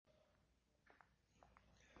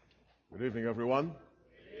Good evening, everyone.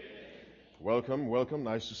 Welcome, welcome.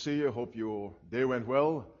 Nice to see you. Hope your day went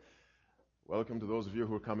well. Welcome to those of you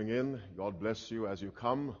who are coming in. God bless you as you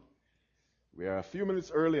come. We are a few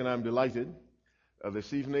minutes early, and I'm delighted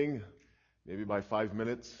this evening, maybe by 5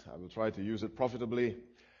 minutes. I will try to use it profitably.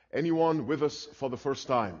 Anyone with us for the first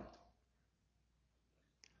time?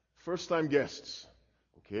 First-time guests.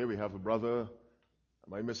 Okay, we have a brother.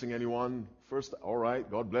 Am I missing anyone? First, all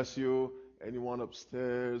right. God bless you. Anyone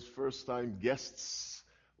upstairs? First-time guests?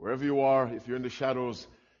 Wherever you are, if you're in the shadows,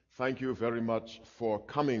 thank you very much for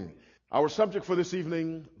coming. Our subject for this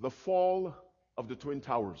evening, the fall of the Twin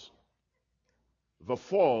Towers. The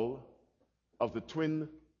fall of the Twin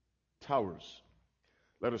Towers.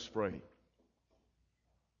 Let us pray.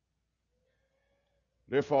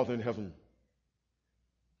 Dear Father in heaven,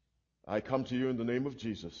 I come to you in the name of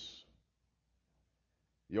Jesus,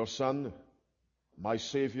 your Son, my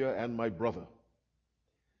Savior and my brother.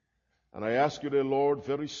 And I ask you, dear Lord,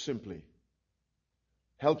 very simply,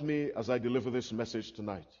 help me as I deliver this message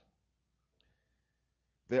tonight.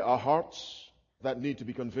 There are hearts that need to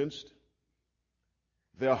be convinced.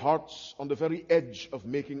 There are hearts on the very edge of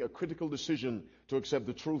making a critical decision to accept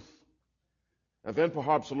the truth. And then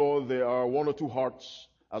perhaps, Lord, there are one or two hearts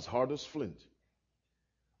as hard as flint.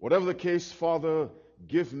 Whatever the case, Father,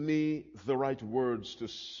 give me the right words to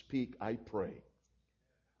speak, I pray.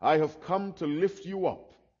 I have come to lift you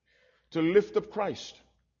up, to lift up Christ,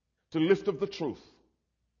 to lift up the truth,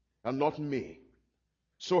 and not me.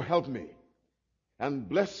 So help me, and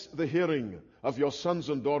bless the hearing of your sons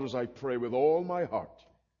and daughters, I pray, with all my heart.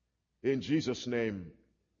 In Jesus' name,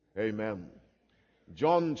 amen.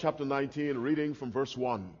 John chapter 19, reading from verse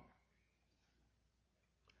 1.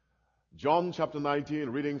 John chapter 19,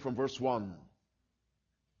 reading from verse 1.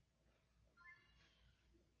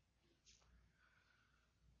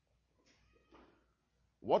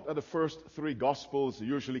 What are the first three Gospels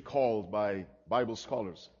usually called by Bible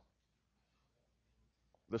scholars?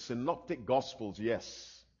 The Synoptic Gospels,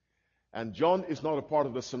 yes. And John is not a part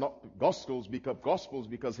of the Synoptic Gospels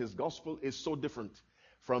because his Gospel is so different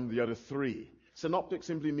from the other three. Synoptic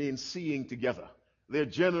simply means seeing together. They're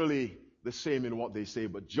generally the same in what they say,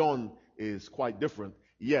 but John is quite different,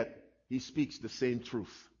 yet he speaks the same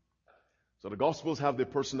truth. So the Gospels have their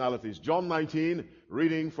personalities. John 19,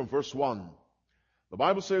 reading from verse 1. The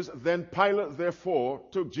Bible says, Then Pilate therefore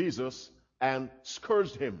took Jesus and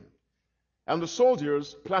scourged him. And the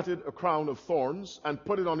soldiers plaited a crown of thorns and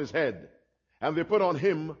put it on his head. And they put on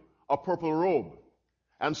him a purple robe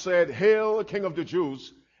and said, Hail, King of the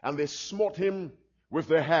Jews! And they smote him with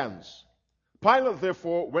their hands. Pilate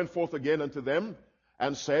therefore went forth again unto them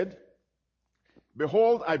and said,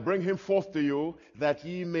 Behold, I bring him forth to you, that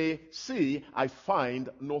ye may see I find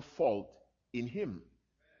no fault in him.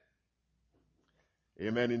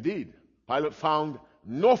 Amen indeed. Pilate found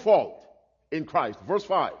no fault in Christ. Verse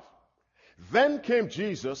 5. Then came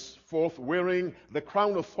Jesus forth wearing the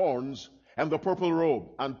crown of thorns and the purple robe.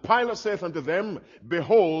 And Pilate saith unto them,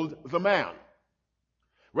 Behold the man.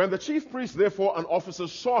 When the chief priests therefore and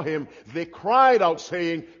officers saw him, they cried out,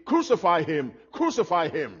 saying, Crucify him, crucify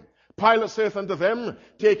him. Pilate saith unto them,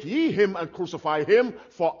 Take ye him and crucify him,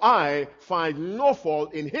 for I find no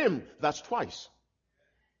fault in him. That's twice.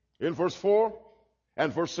 In verse 4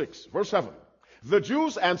 and verse 6. Verse 7. The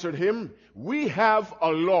Jews answered him, We have a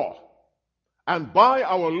law, and by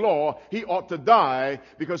our law he ought to die,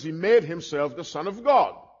 because he made himself the Son of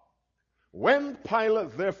God. When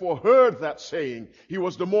Pilate therefore heard that saying, he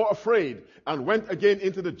was the more afraid, and went again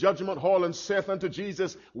into the judgment hall, and saith unto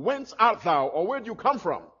Jesus, Whence art thou, or where do you come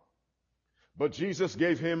from? But Jesus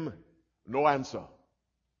gave him no answer.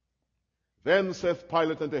 Then saith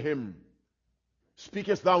Pilate unto him,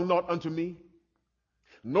 Speakest thou not unto me?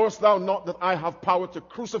 Knowest thou not that I have power to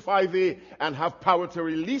crucify thee, and have power to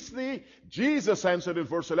release thee? Jesus answered in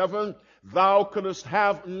verse 11, Thou couldst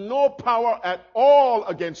have no power at all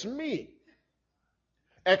against me,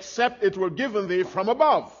 except it were given thee from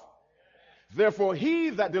above. Therefore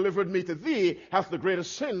he that delivered me to thee hath the greater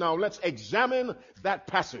sin. Now let's examine that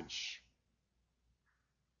passage.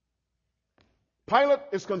 Pilate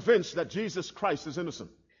is convinced that Jesus Christ is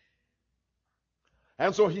innocent.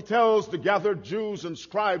 And so he tells the gathered Jews and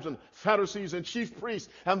scribes and Pharisees and chief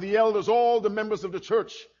priests and the elders, all the members of the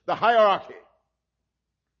church, the hierarchy,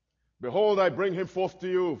 Behold, I bring him forth to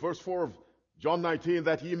you, verse 4 of John 19,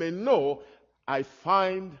 that ye may know I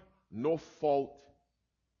find no fault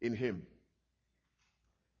in him.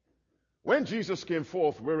 When Jesus came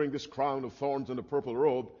forth wearing this crown of thorns and a purple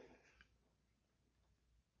robe,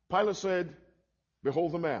 Pilate said,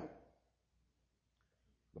 Behold the man.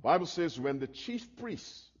 The Bible says, when the chief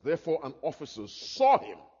priests, therefore, and officers saw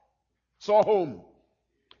him, saw whom?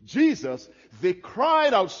 Jesus. They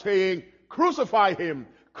cried out saying, crucify him,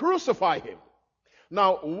 crucify him.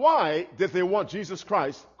 Now, why did they want Jesus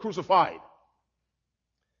Christ crucified?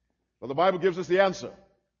 Well, the Bible gives us the answer.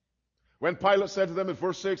 When Pilate said to them in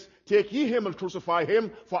verse 6, take ye him and crucify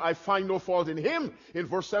him, for I find no fault in him. In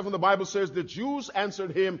verse 7, the Bible says, the Jews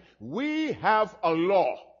answered him, we have a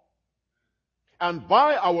law, and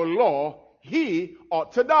by our law he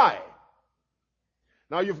ought to die.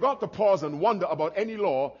 Now you've got to pause and wonder about any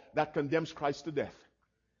law that condemns Christ to death.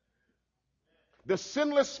 The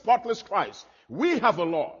sinless, spotless Christ. We have a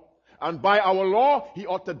law, and by our law he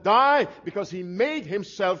ought to die because he made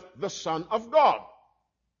himself the Son of God.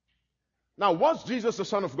 Now, was Jesus the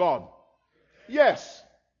Son of God? Yes.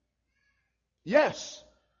 Yes.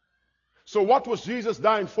 So what was Jesus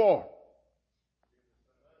dying for?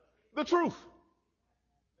 The truth.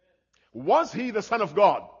 Was he the Son of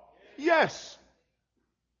God? Yes.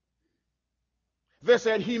 They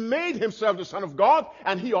said he made himself the Son of God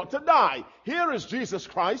and he ought to die. Here is Jesus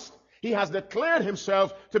Christ. He has declared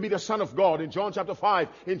himself to be the Son of God. In John chapter 5,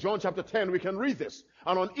 in John chapter 10, we can read this.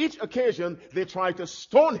 And on each occasion, they tried to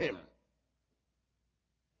stone him.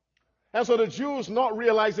 And so the Jews, not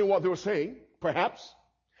realizing what they were saying, perhaps,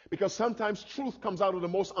 because sometimes truth comes out of the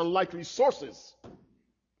most unlikely sources.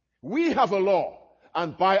 We have a law,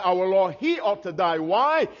 and by our law he ought to die.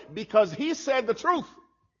 Why? Because he said the truth.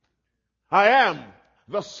 I am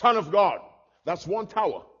the Son of God. That's one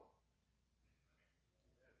tower.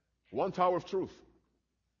 One tower of truth.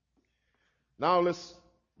 Now let's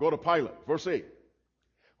go to Pilate. Verse 8.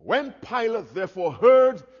 When Pilate therefore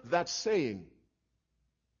heard that saying,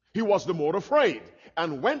 he was the more afraid,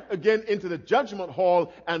 and went again into the judgment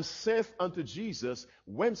hall, and saith unto Jesus,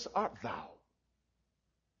 whence art thou?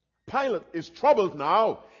 Pilate is troubled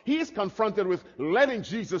now. He is confronted with letting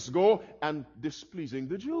Jesus go and displeasing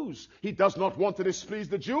the Jews. He does not want to displease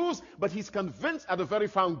the Jews, but he's convinced at the very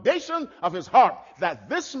foundation of his heart that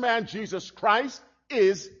this man, Jesus Christ,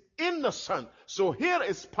 is innocent. So here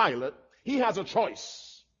is Pilate. He has a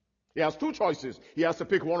choice. He has two choices. He has to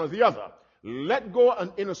pick one or the other. Let go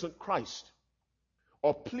an innocent Christ,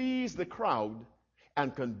 or please the crowd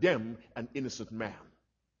and condemn an innocent man.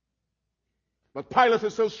 But Pilate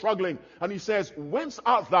is still struggling, and he says, whence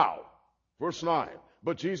art thou? Verse 9.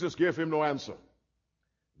 But Jesus gave him no answer.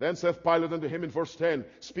 Then saith Pilate unto him in verse 10,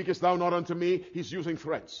 speakest thou not unto me? He's using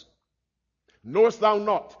threats. Knowest thou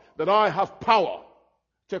not that I have power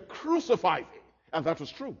to crucify thee? And that was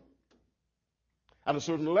true. At a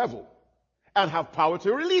certain level. And have power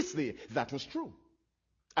to release thee. That was true.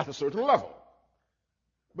 At a certain level.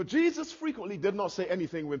 But Jesus frequently did not say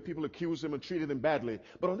anything when people accused him and treated him badly.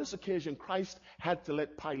 But on this occasion, Christ had to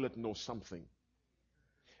let Pilate know something.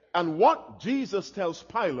 And what Jesus tells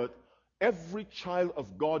Pilate, every child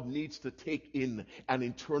of God needs to take in and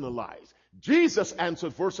internalize. Jesus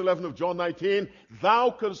answered, verse 11 of John 19,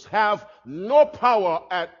 thou couldst have no power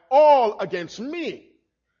at all against me.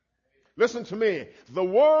 Listen to me. The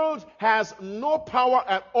world has no power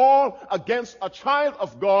at all against a child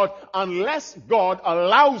of God unless God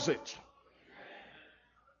allows it.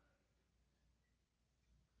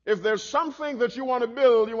 If there's something that you want to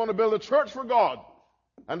build a church for God.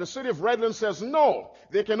 And the city of Redland says no.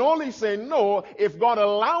 They can only say no if God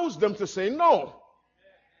allows them to say no.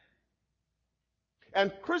 And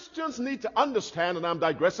Christians need to understand, and I'm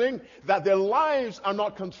digressing, that their lives are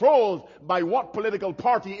not controlled by what political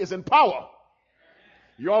party is in power.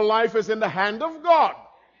 Your life is in the hand of God.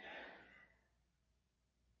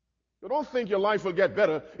 You don't think your life will get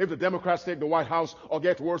better if the Democrats take the White House, or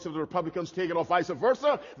get worse if the Republicans take it, or vice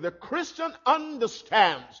versa. The Christian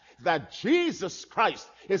understands that Jesus Christ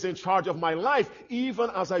is in charge of my life, even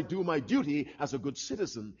as I do my duty as a good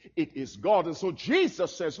citizen. It is God. And so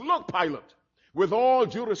Jesus says, look, Pilate, with all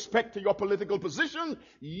due respect to your political position,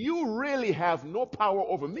 you really have no power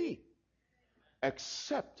over me,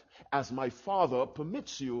 except as my Father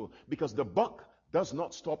permits you, because the buck does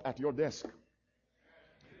not stop at your desk.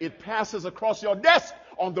 It passes across your desk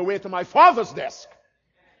on the way to my Father's desk.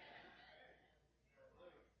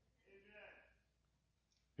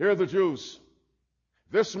 Here are the Jews.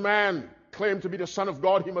 This man claimed to be the Son of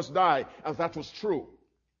God. He must die. And that was true.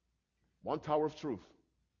 One tower of truth.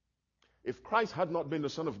 If Christ had not been the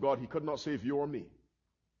Son of God, he could not save you or me.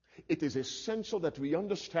 It is essential that we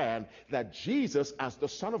understand that Jesus, as the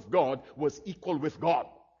Son of God, was equal with God.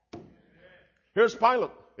 Here's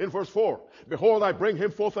Pilate in verse 4. Behold, I bring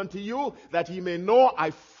him forth unto you, that ye may know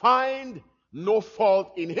I find no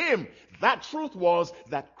fault in him. That truth was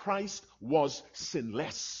that Christ was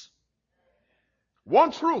sinless.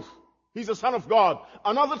 One truth. He's the Son of God.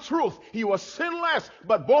 Another truth, he was sinless,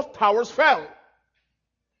 but both towers fell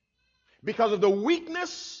because of the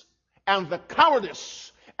weakness and the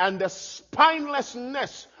cowardice and the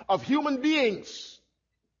spinelessness of human beings.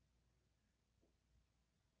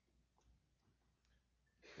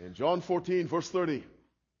 In John 14, verse 30,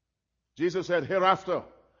 Jesus said, hereafter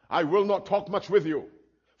I will not talk much with you,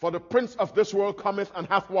 for the prince of this world cometh and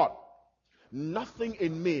hath what? Nothing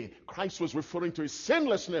in me. Christ was referring to his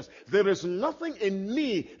sinlessness. There is nothing in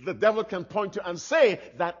me the devil can point to and say,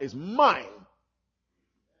 that is mine.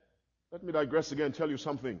 Let me digress again and tell you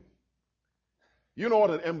something. You know what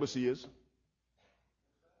an embassy is?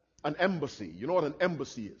 An embassy. You know what an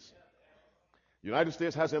embassy is? The United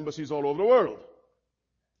States has embassies all over the world.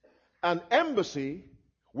 An embassy,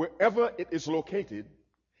 wherever it is located,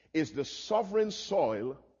 is the sovereign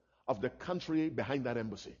soil of the country behind that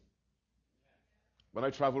embassy. When I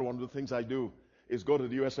travel, one of the things I do is go to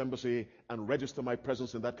the U.S. Embassy and register my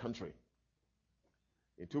presence in that country.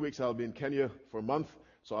 In 2 weeks, I'll be in Kenya for a month,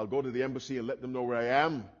 so I'll go to the embassy and let them know where I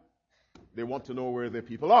am. They want to know where their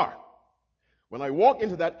people are. When I walk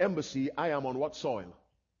into that embassy, I am on what soil?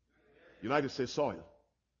 United States soil.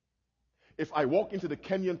 If I walk into the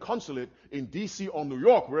Kenyan consulate in D.C. or New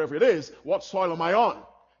York, wherever it is, what soil am I on?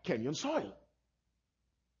 Kenyan soil.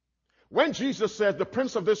 When Jesus said, the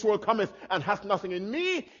prince of this world cometh and hath nothing in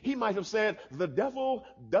me, he might have said, the devil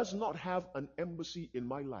does not have an embassy in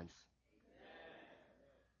my life.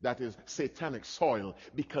 That is satanic soil,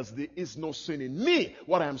 because there is no sin in me.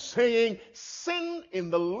 What I'm saying, sin in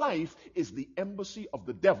the life is the embassy of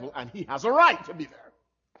the devil, and he has a right to be there.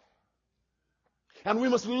 And we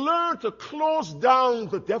must learn to close down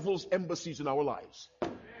the devil's embassies in our lives.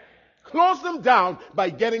 Close them down by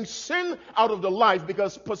getting sin out of the life,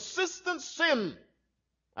 because persistent sin,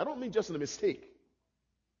 I don't mean just in a mistake.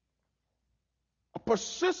 A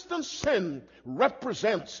persistent sin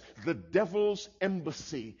represents the devil's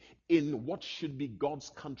embassy in what should be God's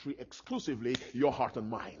country exclusively, your heart and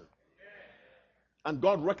mind. And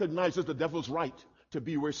God recognizes the devil's right to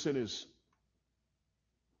be where sin is.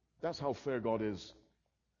 That's how fair God is.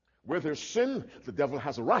 Where there's sin, the devil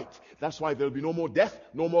has a right. That's why there'll be no more death,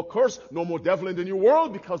 no more curse, no more devil in the new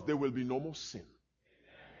world, because there will be no more sin.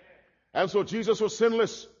 And so Jesus was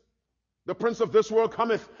sinless. The prince of this world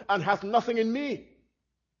cometh and hath nothing in me.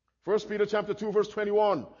 1 Peter chapter 2 verse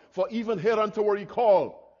 21. For even hereunto were ye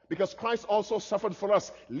called, because Christ also suffered for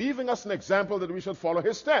us, leaving us an example that we should follow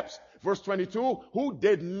his steps. Verse 22. Who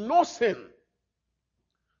did no sin,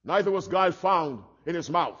 neither was guile found in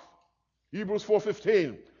his mouth. Hebrews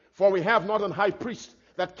 4:15. For we have not an high priest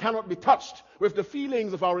that cannot be touched with the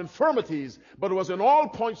feelings of our infirmities, but was in all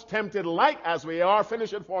points tempted like as we are.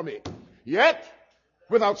 Finish it for me. Yet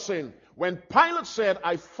without sin. When Pilate said,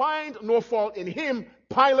 I find no fault in him,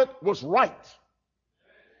 Pilate was right.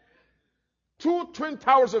 Two twin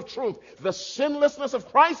towers of truth, the sinlessness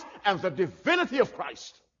of Christ and the divinity of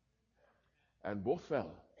Christ. And both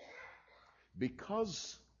fell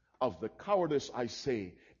because of the cowardice, I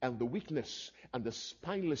say, and the weakness and the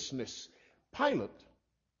spinelessness. Pilate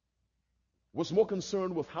was more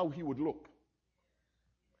concerned with how he would look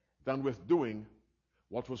than with doing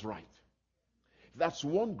what was right. That's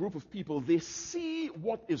one group of people. They see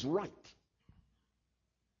what is right,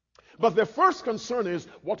 but their first concern is,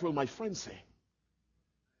 what will my friends say?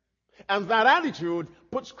 And that attitude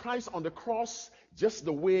puts Christ on the cross just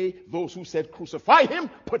the way those who said crucify him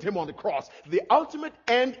put him on the cross. The ultimate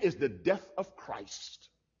end is the death of Christ.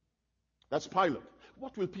 That's Pilate.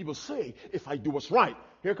 What will people say if I do what's right?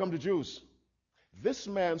 Here come the Jews. This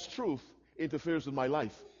man's truth interferes with my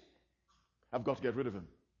life. I've got to get rid of him.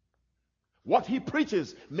 What he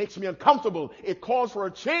preaches makes me uncomfortable. It calls for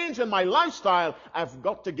a change in my lifestyle. I've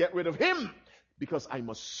got to get rid of him because I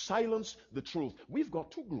must silence the truth. We've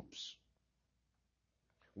got two groups.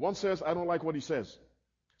 One says, I don't like what he says.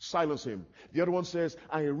 Silence him. The other one says,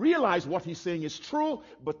 I realize what he's saying is true,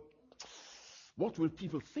 but what will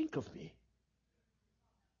people think of me?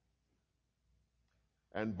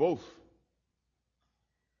 And both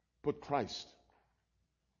put Christ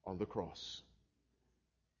on the cross.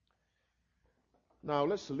 Now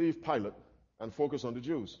let's leave Pilate and focus on the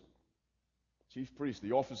Jews. Chief priests,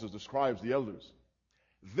 the officers, the scribes, the elders.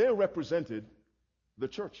 They represented the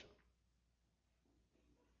church.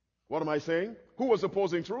 What am I saying? Who was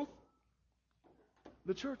opposing truth?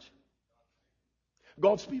 The church.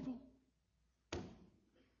 God's people.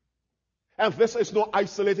 And this is no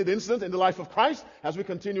isolated incident in the life of Christ. As we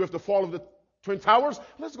continue with the fall of the Twin Towers,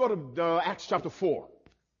 let's go to Acts chapter 4.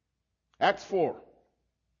 Acts 4.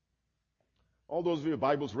 All those of you with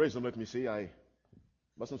Bibles, raise them. Let me see.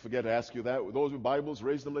 Mustn't forget to ask you that. Those with Bibles,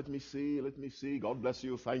 raise them. Let me see. Let me see. God bless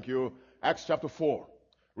you. Thank you. Acts chapter 4.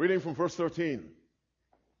 Reading from verse 13.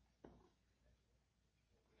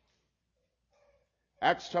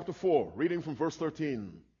 Acts chapter 4. Reading from verse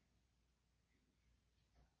 13.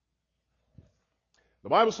 The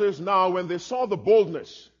Bible says, "Now when they saw the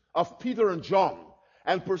boldness of Peter and John,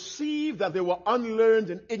 and perceived that they were unlearned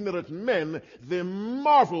and ignorant men, they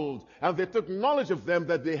marveled, and they took knowledge of them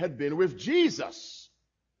that they had been with Jesus.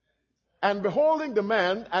 And beholding the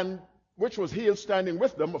man, and which was healed, standing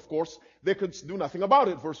with them," of course, they could do nothing about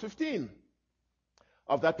it. Verse 15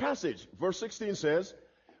 of that passage. Verse 16 says,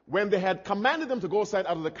 "When they had commanded them to go aside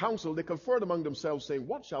out of the council, they conferred among themselves, saying,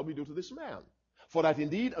 What shall we do to this man? For that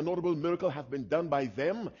indeed a notable miracle hath been done by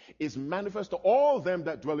them, is manifest to all them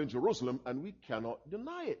that dwell in Jerusalem, and we cannot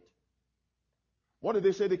deny it." What did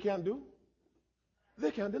they say they can't do?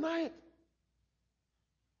 They can't deny it.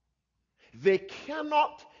 They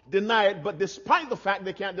cannot deny it, but despite the fact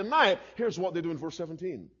they can't deny it, here's what they do in verse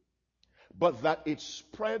 17. "But that it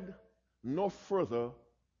spread no further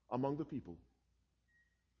among the people."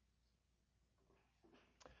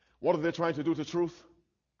 What are they trying to do to truth?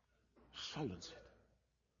 Silence it.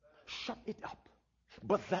 Shut it up.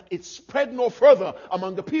 "But that it spread no further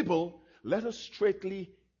among the people, let us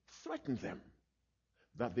straitly threaten them,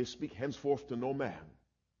 that they speak henceforth to no man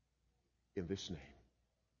in this name."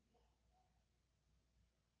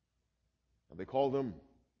 And they called them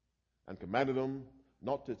and commanded them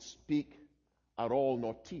not to speak at all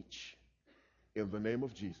nor teach in the name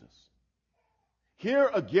of Jesus. Here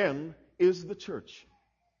again is the church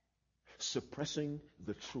suppressing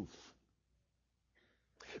the truth.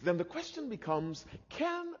 Then the question becomes,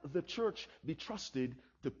 can the church be trusted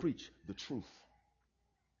to preach the truth?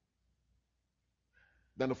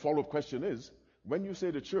 Then the follow-up question is, when you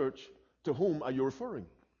say the church, to whom are you referring?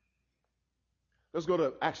 Let's go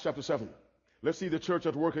to Acts chapter 7. Let's see the church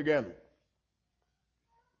at work again.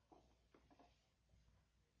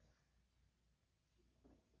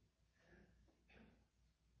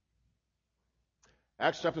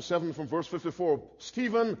 Acts chapter 7 from verse 54.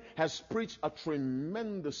 Stephen has preached a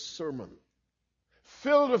tremendous sermon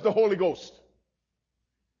filled with the Holy Ghost.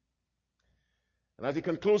 And as he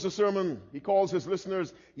concludes the sermon, he calls his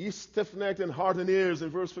listeners, "Ye stiff-necked and hardened ears," in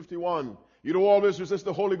verse 51. "You do always resist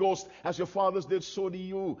the Holy Ghost, as your fathers did, so do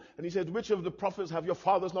you." And he said, "Which of the prophets have your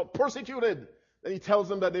fathers not persecuted?" Then he tells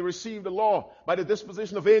them that they received the law by the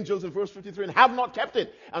disposition of angels in verse 53 and have not kept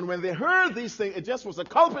it. And when they heard these things, it just was a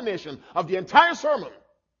culmination of the entire sermon.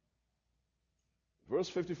 Verse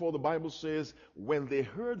 54, the Bible says, when they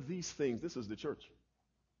heard these things, this is the church,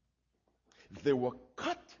 they were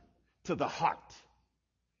cut to the heart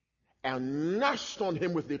and gnashed on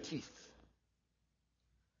him with their teeth.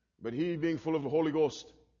 But he, being full of the Holy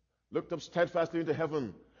Ghost, looked up steadfastly into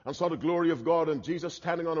heaven and saw the glory of God and Jesus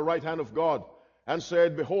standing on the right hand of God, and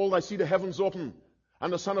said, "Behold, I see the heavens open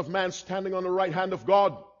and the Son of Man standing on the right hand of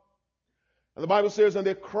God." And the Bible says, and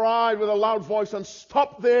they cried with a loud voice and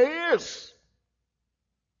stopped their ears.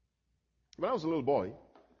 When I was a little boy,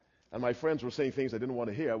 and my friends were saying things I didn't want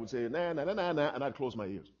to hear, I would say, "Nah, nah, nah, nah, nah," and I'd close my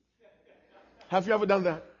ears. Have you ever done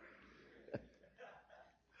that?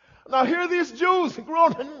 Now here are these Jews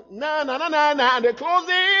groaning, "Nah, nah, nah, nah, nah," and they close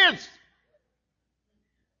their ears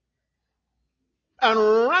and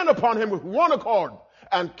ran upon him with one accord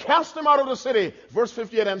and cast him out of the city. Verse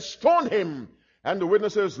 58, and stoned him. And the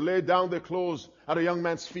witnesses laid down their clothes at a young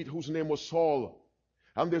man's feet, whose name was Saul.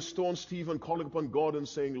 And they stoned Stephen, calling upon God and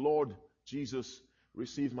saying, "Lord Jesus,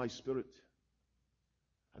 receive my spirit."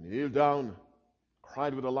 And he kneeled down,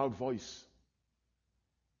 cried with a loud voice,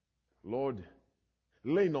 "Lord,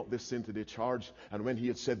 lay not this sin to their charge." And when he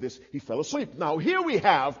had said this, he fell asleep. Now here we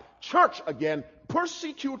have church again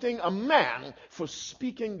persecuting a man for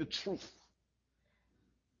speaking the truth,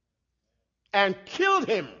 and killed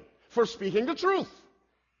him for speaking the truth.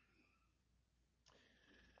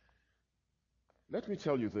 Let me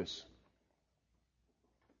tell you this.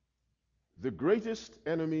 The greatest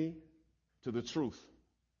enemy to the truth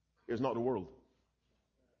is not the world.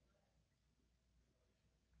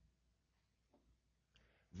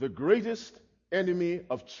 The greatest enemy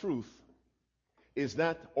of truth is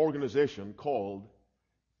that organization called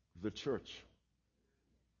the church.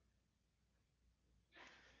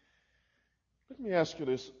 Let me ask you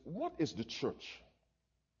this. What is the church?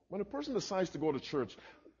 When a person decides to go to church,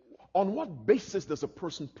 on what basis does a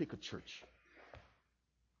person pick a church?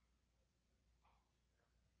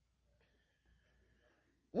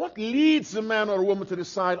 What leads a man or a woman to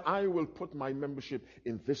decide, "I will put my membership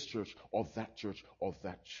in this church or that church or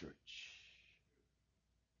that church"?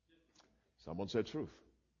 Someone said truth.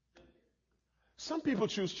 Some people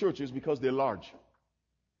choose churches because they're large.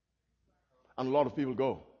 And a lot of people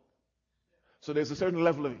go. So there's a certain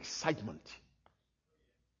level of excitement.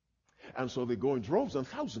 And so they go in droves and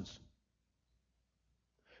thousands.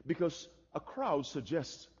 Because a crowd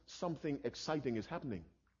suggests something exciting is happening.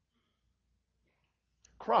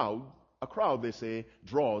 A crowd, they say,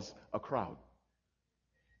 draws a crowd.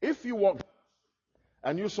 If you walk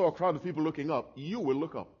and you saw a crowd of people looking up, you will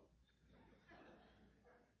look up.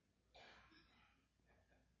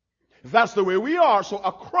 That's the way we are. So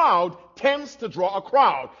a crowd tends to draw a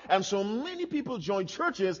crowd. And so many people join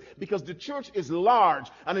churches because the church is large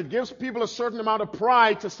and it gives people a certain amount of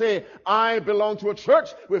pride to say, I belong to a church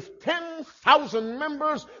with 10,000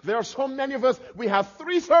 members. There are so many of us. We have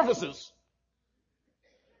 3 services.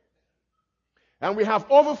 And we have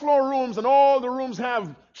overflow rooms, and all the rooms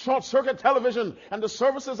have short circuit television, and the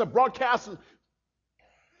services are broadcast.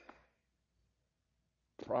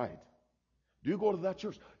 Pride. Do you go to that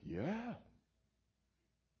church? Yeah.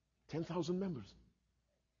 10,000 members.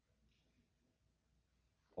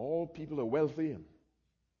 All people are wealthy and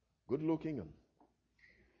good looking, and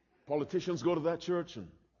politicians go to that church, and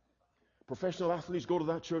professional athletes go to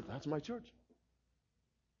that church. That's my church.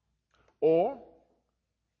 Or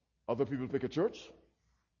other people pick a church,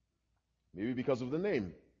 maybe because of the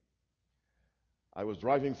name. I was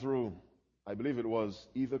driving through, I believe it was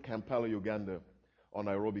either Kampala, Uganda, or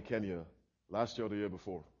Nairobi, Kenya, last year or the year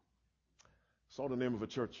before. Saw the name of a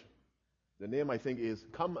church. The name, I think, is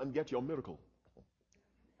Come and Get Your Miracle.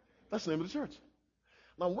 That's the name of the church.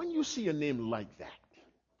 Now, when you see a name like that,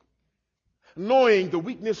 knowing the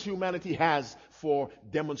weakness humanity has for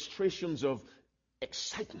demonstrations of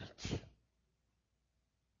excitement,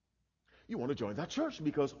 you want to join that church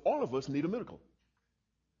because all of us need a miracle.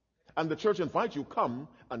 And the church invites you, come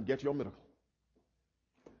and get your miracle.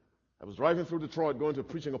 I was driving through Detroit going to a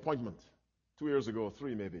preaching appointment 2 years ago,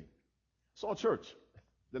 3 maybe. Saw a church,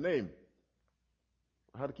 the name.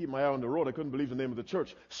 I had to keep my eye on the road. I couldn't believe the name of the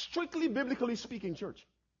church. Strictly biblically speaking church.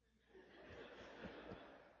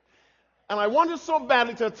 And I wanted so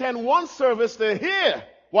badly to attend one service to hear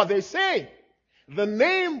what they say. The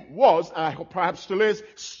name was, and I hope perhaps still is,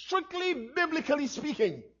 Strictly Biblically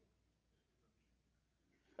Speaking.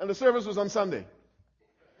 And the service was on Sunday.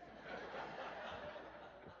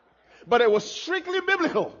 But it was strictly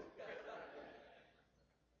biblical.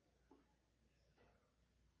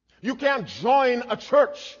 You can't join a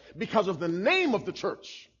church because of the name of the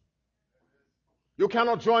church. You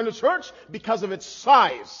cannot join a church because of its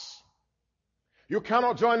size. You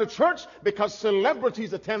cannot join a church because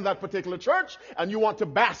celebrities attend that particular church and you want to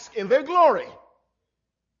bask in their glory.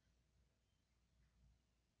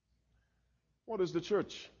 What is the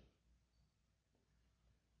church?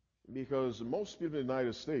 Because most people in the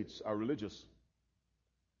United States are religious,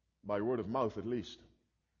 by word of mouth at least,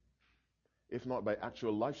 if not by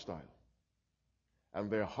actual lifestyle.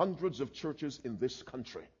 And there are hundreds of churches in this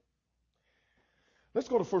country. Let's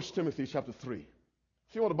go to 1 Timothy chapter 3.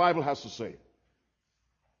 See what the Bible has to say.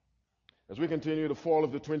 As we continue the fall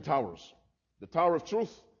of the twin towers. The tower of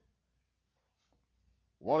truth.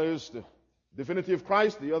 One is the divinity of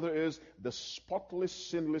Christ. The other is the spotless,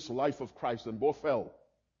 sinless life of Christ. And both fell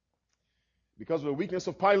because of the weakness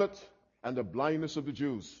of Pilate and the blindness of the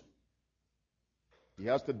Jews. He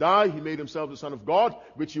has to die. He made himself the Son of God,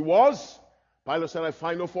 which he was. Pilate said, I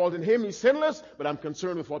find no fault in him. He's sinless, but I'm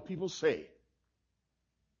concerned with what people say.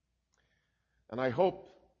 And I hope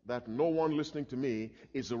that no one listening to me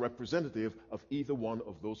is a representative of either one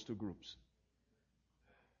of those two groups.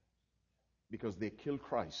 Because they killed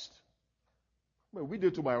Christ. Well, we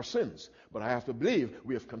did too by our sins, but I have to believe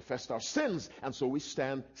we have confessed our sins, and so we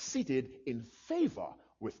stand seated in favor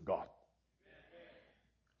with God.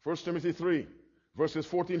 1 Timothy 3, verses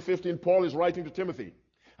 14, 15, Paul is writing to Timothy,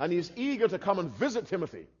 and he's eager to come and visit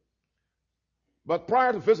Timothy. But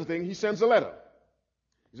prior to visiting, he sends a letter.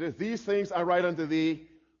 He says, these things I write unto thee,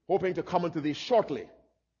 hoping to come unto thee shortly.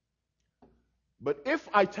 But if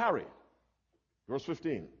I tarry, verse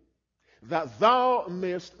 15, that thou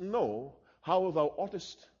mayest know how thou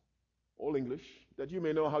oughtest, all English, that you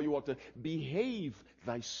may know how you ought to behave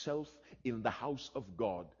thyself in the house of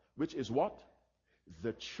God, which is what?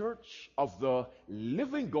 The church of the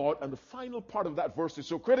living God. And the final part of that verse is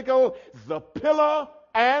so critical, the pillar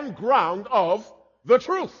and ground of the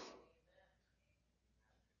truth.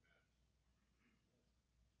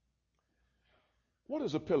 What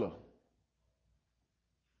is a pillar?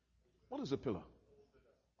 What is a pillar?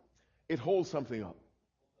 It holds something up.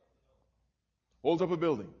 Holds up a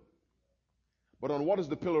building. But on what is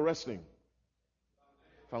the pillar resting?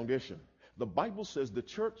 Foundation. The Bible says the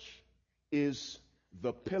church is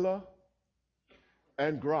the pillar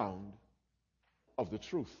and ground of the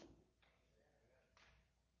truth.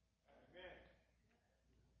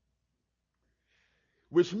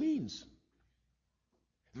 Which means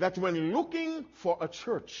that when looking for a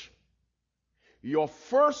church, your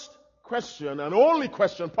first question and only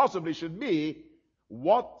question possibly should be,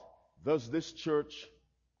 what does this church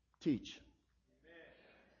teach?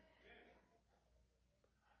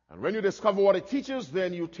 And when you discover what it teaches,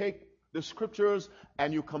 then you take the scriptures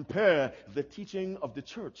and you compare the teaching of the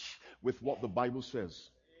church with what the Bible says.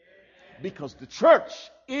 Because the church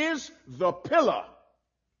is the pillar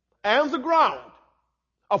and the ground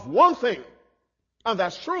of one thing, and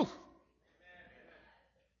that's truth.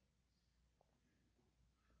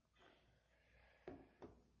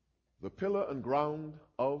 The pillar and ground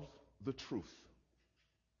of the truth.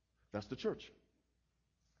 That's the church.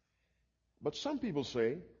 But some people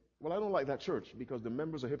say, well, I don't like that church because the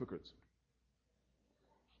members are hypocrites.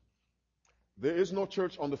 There is no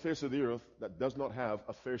church on the face of the earth that does not have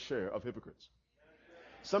a fair share of hypocrites.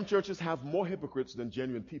 Some churches have more hypocrites than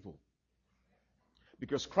genuine people.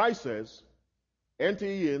 Because Christ says, enter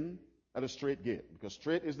ye in at a straight gate. Because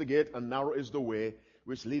straight is the gate and narrow is the way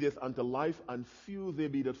which leadeth unto life, and few there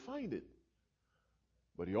be that find it.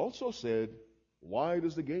 But he also said, wide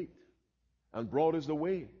is the gate and broad is the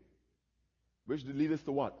way which leadeth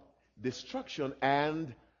to what? Destruction,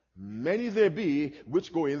 and many there be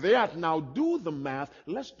which go in thereat. Now do the math.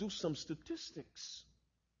 Let's do some statistics.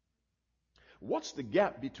 What's the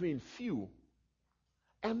gap between few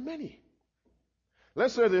and many?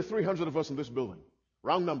 Let's say there are 300 of us in this building.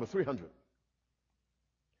 Round number, 300.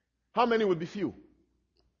 How many would be few?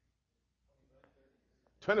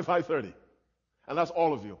 25, 30. And that's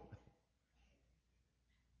all of you.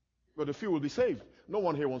 But the few will be saved. No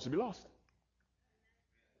one here wants to be lost.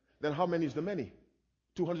 Then how many is the many?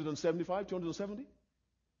 275, 270?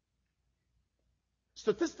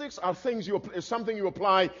 Statistics are is something you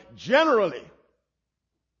apply generally.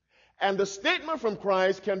 And the statement from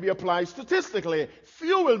Christ can be applied statistically.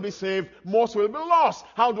 Few will be saved, most will be lost.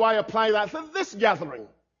 How do I apply that to this gathering?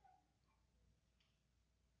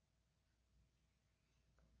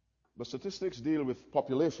 But statistics deal with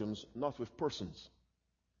populations, not with persons.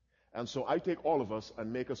 And so I take all of us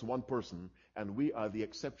and make us one person, and we are the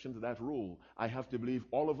exception to that rule. I have to believe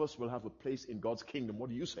all of us will have a place in God's kingdom. What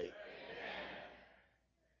do you say?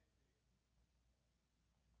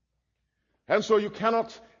 And so you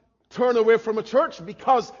cannot turn away from a church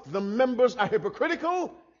because the members are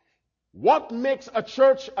hypocritical. What makes a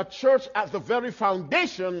church at the very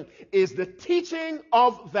foundation is the teaching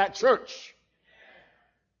of that church.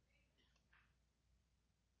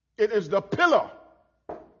 It is the pillar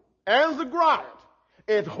and the ground.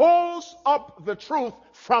 It holds up the truth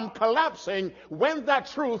from collapsing when that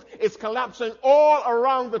truth is collapsing all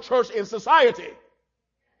around the church in society.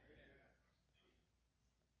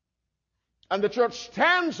 And the church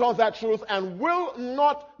stands on that truth and will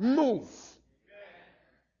not move.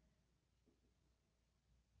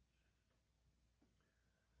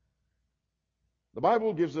 The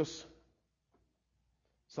Bible gives us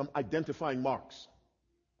some identifying marks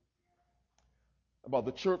about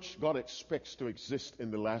the church God expects to exist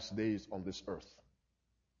in the last days on this earth.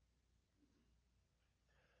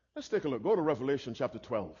 Let's take a look. Go to Revelation chapter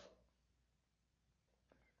 12.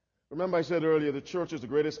 Remember I said earlier the church is the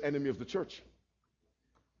greatest enemy of the church.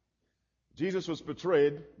 Jesus was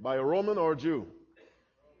betrayed by a Roman or a Jew.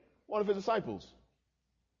 One of his disciples.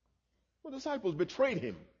 The disciples betrayed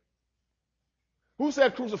him. Who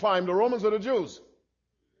said crucify him, the Romans or the Jews?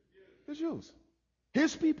 The Jews.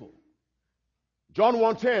 His people. John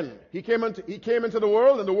 1:10, he came into the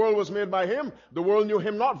world, and the world was made by him. The world knew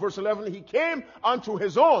him not. Verse 11, he came unto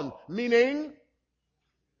his own, meaning,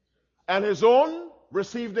 and his own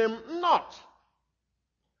received him not.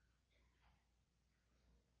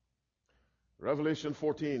 Revelation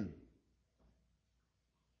 14,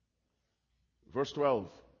 verse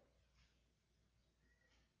 12.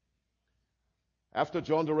 After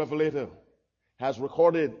John the Revelator has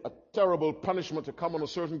recorded a terrible punishment to come on a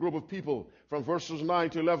certain group of people from verses 9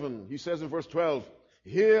 to 11, he says in verse 12,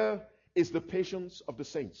 here is the patience of the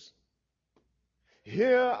saints.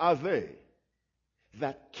 Here are they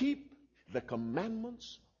that keep the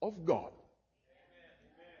commandments of God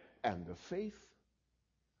and the faith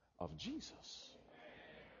of Jesus.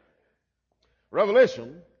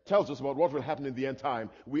 Revelation tells us about what will happen in the end time.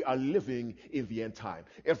 We are living in the end time.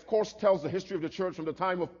 It, of course, tells the history of the church from the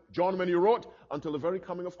time of John when he wrote until the very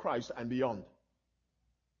coming of Christ and beyond.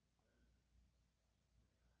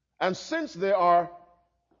 And since there are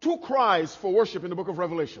two cries for worship in the book of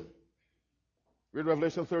Revelation, read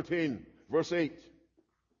Revelation 13, verse 8.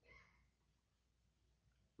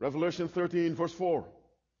 Revelation 13, verse 4.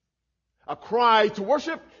 A cry to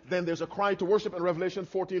worship. Then there's a cry to worship in Revelation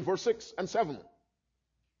 14, verse 6 and 7.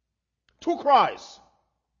 Two cries.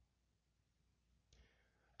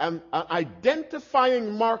 And an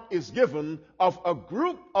identifying mark is given of a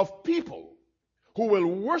group of people who will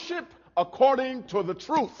worship according to the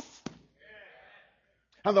truth.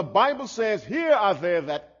 And the Bible says, here are they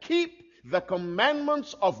that keep the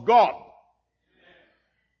commandments of God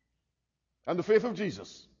and the faith of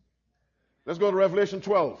Jesus. Let's go to Revelation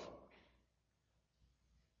 12.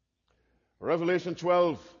 Revelation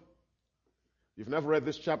 12. You've never read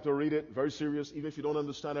this chapter, read it. Very serious. Even if you don't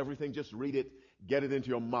understand everything, just read it. Get it into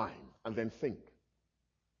your mind and then think.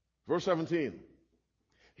 Verse 17.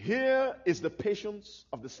 Here is the patience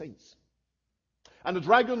of the saints. And the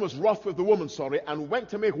dragon was wroth with the woman, and went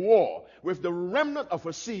to make war with the remnant of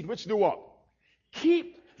her seed, which do what?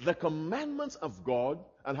 Keep the commandments of God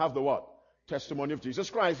and have the what? Testimony of Jesus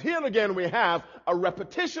Christ. Here again we have a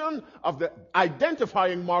repetition of the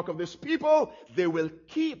identifying mark of this people. They will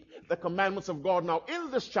keep the commandments of God. Now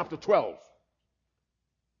in this chapter 12,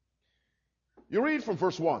 you read from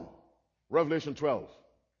verse 1, Revelation 12.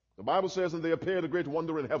 The Bible says, and they appeared a great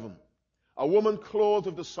wonder in heaven, a woman clothed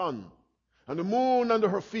with the sun, and the moon under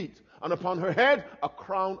her feet, and upon her head a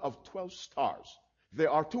crown of 12 stars. There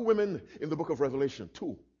are two women in the book of Revelation,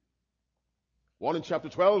 two. One in chapter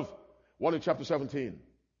 12, one in chapter 17.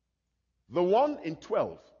 The one in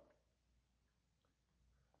 12,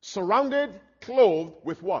 surrounded, clothed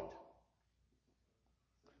with what?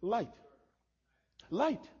 Light.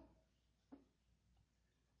 Light.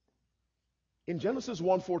 In Genesis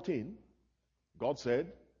 1:14, God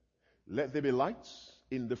said, let there be lights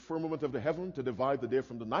in the firmament of the heaven to divide the day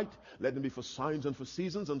from the night. Let them be for signs and for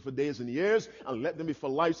seasons and for days and years. And let them be for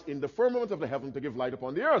lights in the firmament of the heaven to give light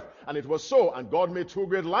upon the earth. And it was so. And God made two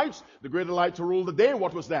great lights. The greater light to rule the day.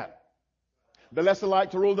 What was that? The lesser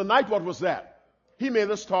light to rule the night. What was that? He made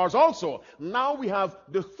the stars also. Now we have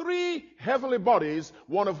the three heavenly bodies,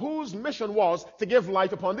 one of whose mission was to give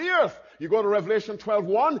light upon the earth. You go to Revelation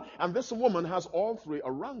 12:1, and this woman has all three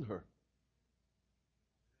around her.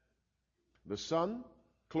 The sun,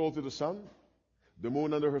 clothed with the sun, the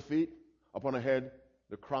moon under her feet, upon her head,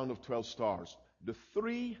 the crown of 12 stars. The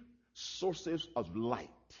three sources of light.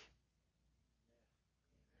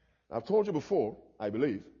 I've told you before, I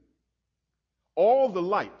believe, all the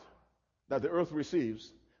light that the earth receives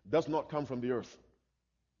does not come from the earth.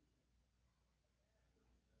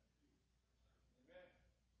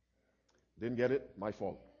 Didn't get it? My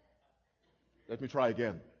fault. Let me try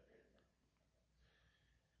again.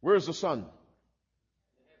 Where's the sun?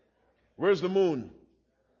 Where's the moon?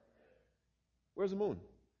 Where's the moon?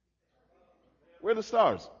 Where are the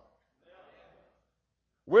stars?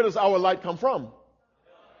 Where does our light come from?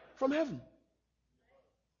 From heaven.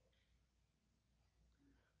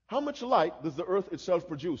 How much light does the earth itself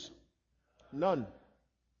produce? None.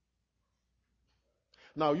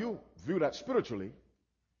 Now you view that spiritually.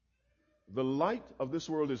 The light of this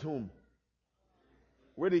world is whom?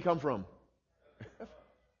 Where did he come from?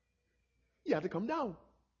 He had to come down.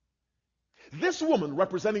 This woman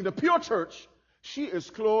representing the pure church, she is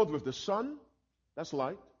clothed with the sun, that's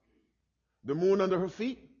light. The moon under her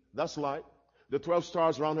feet, that's light. The 12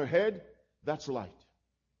 stars around her head, that's light.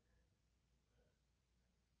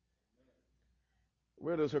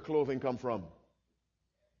 Where does her clothing come from?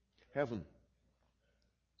 Heaven.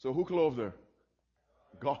 So who clothed her?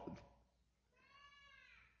 God.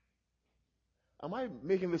 Am I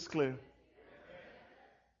making this clear?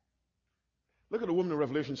 Look at the woman in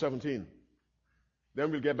Revelation 17. Then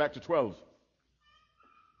we'll get back to 12.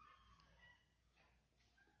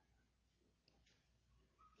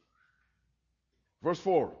 Verse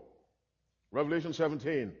 4. Revelation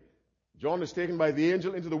 17. John is taken by the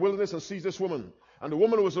angel into the wilderness and sees this woman. And the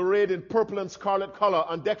woman was arrayed in purple and scarlet color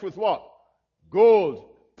and decked with what?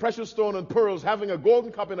 Gold, precious stone and pearls, having a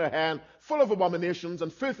golden cup in her hand, full of abominations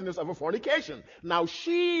and filthiness of her fornication. Now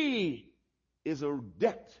she is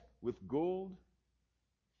decked with gold,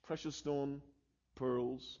 precious stone,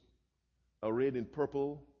 pearls, arrayed in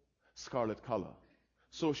purple, scarlet color.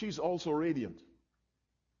 So she's also radiant.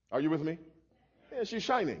 Are you with me? Yeah, she's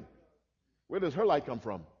shining. Where does her light come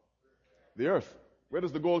from? The earth. Where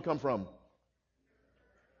does the gold come from?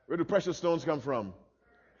 Where do precious stones come from?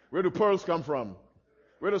 Where do pearls come from?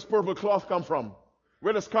 Where does purple cloth come from?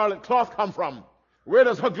 Where does scarlet cloth come from? Where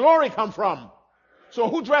does her glory come from? So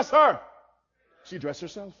who dressed her? She dressed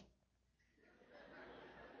herself.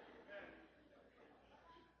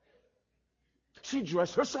 She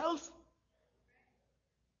dressed herself.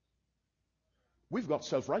 We've got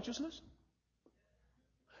self-righteousness.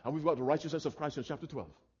 And we've got the righteousness of Christ in chapter 12.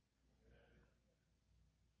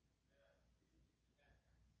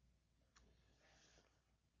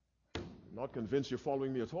 Not convinced you're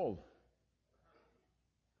following me at all.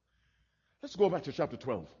 Let's go back to chapter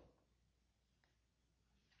 12.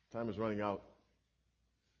 Time is running out.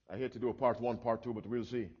 I hate to do a part 1, part 2, but we'll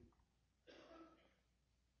see.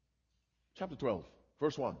 Chapter 12,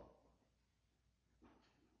 verse 1.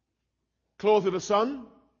 Clothed with the sun,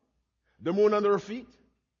 the moon under her feet,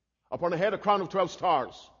 upon her head a crown of 12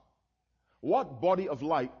 stars. What body of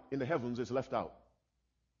light in the heavens is left out?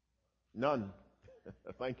 None.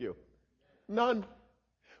 Thank you. None.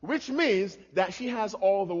 Which means that she has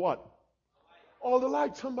all the what? All the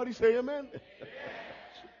light. Somebody say amen.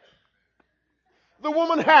 The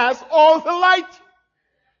woman has all the light.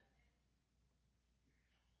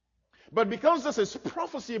 But because this is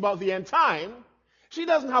prophecy about the end time, she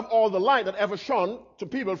doesn't have all the light that ever shone to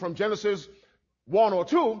people from Genesis 1 or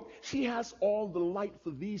 2. She has all the light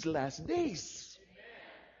for these last days.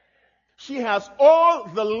 She has all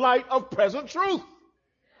the light of present truth.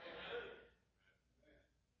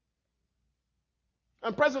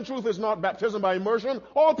 And present truth is not baptism by immersion.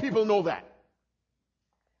 All people know that.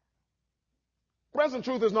 Present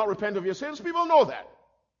truth is not repent of your sins. People know that.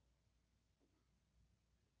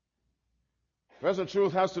 Present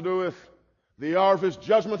truth has to do with the hour of his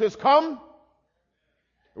judgment is come.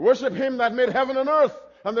 Worship him that made heaven and earth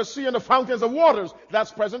and the sea and the fountains of waters.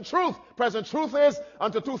 That's present truth. Present truth is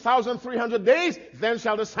unto 2,300 days, then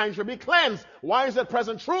shall the sanctuary be cleansed. Why is it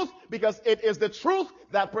present truth? Because it is the truth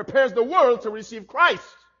that prepares the world to receive Christ.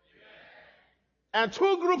 And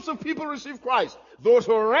two groups of people receive Christ. Those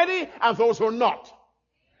who are ready and those who are not.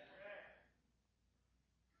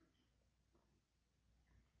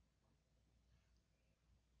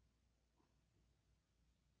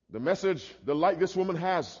 The message, the light this woman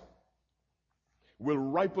has, will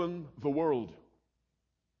ripen the world.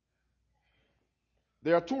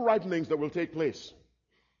 There are two ripenings that will take place.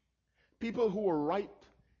 People who are ripe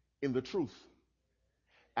in the truth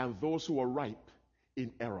and those who are ripe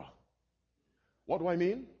in error. What do I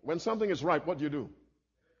mean? When something is ripe, what do?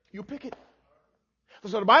 You pick it.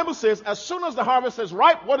 So the Bible says, as soon as the harvest is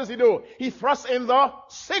ripe, what does he do? He thrusts in the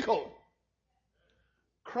sickle.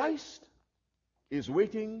 Christ is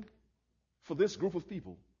waiting for this group of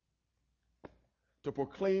people to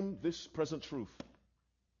proclaim this present truth.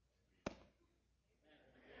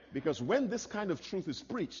 Because when this kind of truth is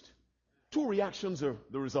preached, two reactions are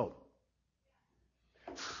the result.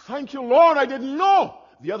 Thank you, Lord, I didn't know.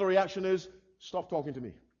 The other reaction is, stop talking to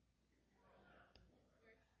me.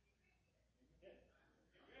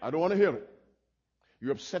 I don't want to hear it.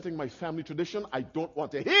 You're upsetting my family tradition. I don't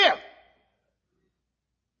want to hear.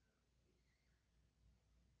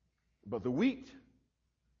 But the wheat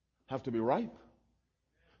have to be ripe.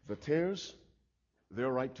 The tares,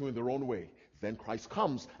 they're ripe too in their own way. Then Christ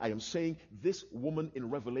comes. I am saying this woman in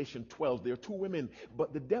Revelation 12, there are two women,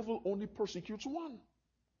 but the devil only persecutes one.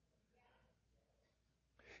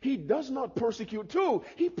 He does not persecute two.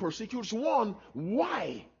 He persecutes one.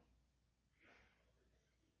 Why?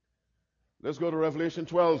 Let's go to Revelation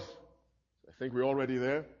 12. I think we're already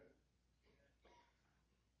there.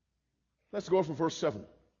 Let's go from verse 7.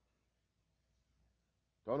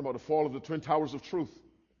 Talking about the fall of the twin towers of truth.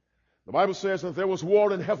 The Bible says that there was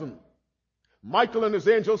war in heaven. Michael and his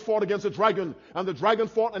angels fought against the dragon, and the dragon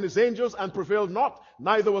fought and his angels and prevailed not,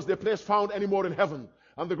 neither was their place found any more in heaven.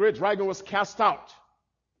 And the great dragon was cast out,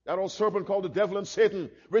 that old serpent called the devil and Satan,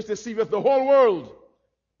 which deceiveth the whole world.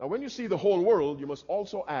 Now when you see the whole world, you must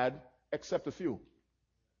also add, except a few.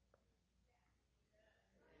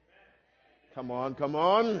 Come on, come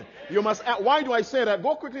on. You must add. Why do I say that?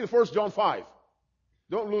 Go quickly to 1 John 5.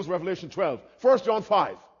 Don't lose Revelation 12. 1 John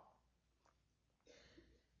 5.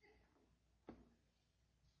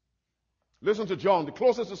 Listen to John, the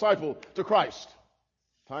closest disciple to Christ.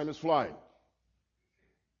 Time is flying.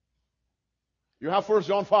 You have 1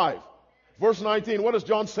 John 5. Verse 19, what does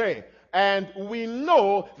John say? And we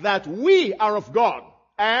know that we are of God,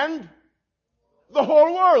 and the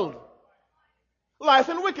whole world lies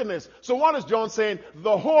in wickedness. So what is John saying?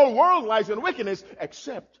 The whole world lies in wickedness,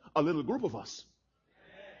 except a little group of us.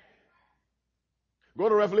 Go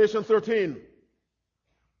to Revelation 13.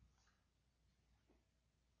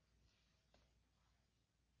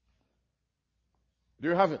 Do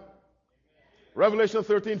you have it? Revelation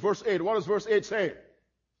 13, verse 8. What does verse 8 say?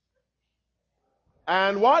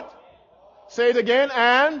 And what? Say it again.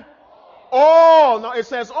 And all. Now it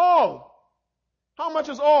says all. How much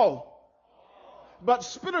is all? But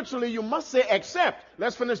spiritually you must say except.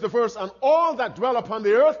 Let's finish the verse. And all that dwell upon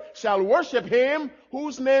the earth shall worship him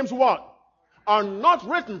whose names what? Are not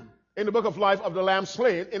written in the book of life of the Lamb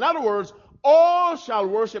slain. In other words, all shall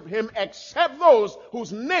worship him except those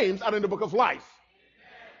whose names are in the book of life.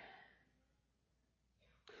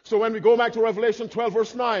 So when we go back to Revelation 12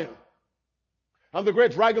 verse 9, and the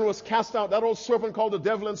great dragon was cast out, that old serpent called the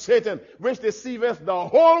devil and Satan, which deceiveth the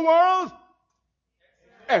whole world,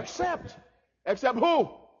 except who?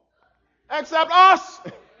 Except us.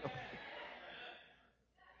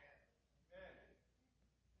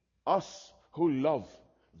 Us who love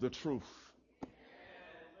the truth.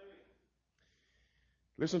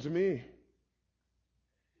 Listen to me.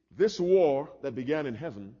 This war that began in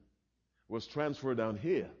heaven was transferred down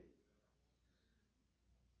here.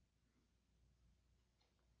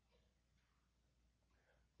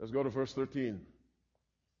 Let's go to verse 13.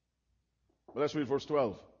 Let's read verse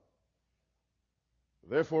 12.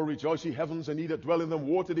 Therefore rejoice, ye heavens, and ye that dwell in them.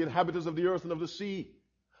 Woe to the inhabitants of the earth and of the sea.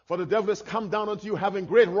 For the devil is come down unto you, having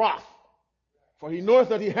great wrath. For he knoweth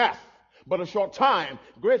that he hath but a short time.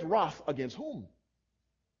 Great wrath against whom?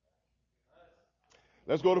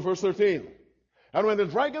 Let's go to verse 13. And when the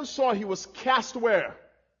dragon saw he was cast where?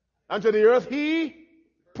 Unto the earth, he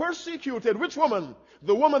persecuted. Which woman?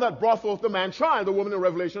 The woman that brought forth the man-child, the woman in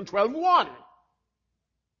Revelation 12:1.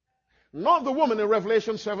 Not the woman in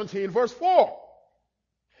Revelation 17 verse 4.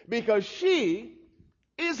 Because she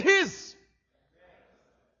is his.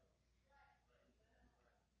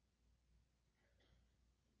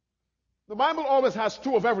 The Bible always has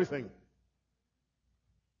two of everything.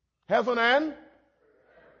 Heaven and,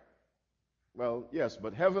 well, yes,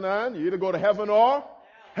 but heaven and, you either go to heaven or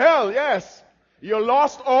hell, yes. You're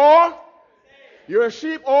lost or, you're a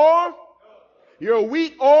sheep or, you're a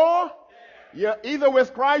wheat or, you're either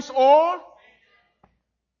with Christ or,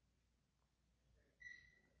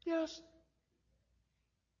 yes.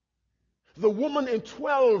 The woman in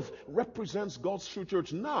 12 represents God's true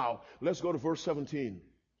church. Now, let's go to verse 17.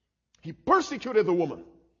 He persecuted the woman.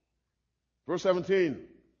 Verse 17.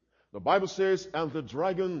 The Bible says, and the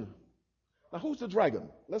dragon. Now, who's the dragon?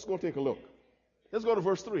 Let's go take a look. Let's go to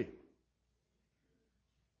verse 3.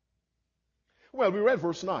 Well, we read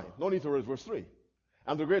verse 9. No need to read verse 3.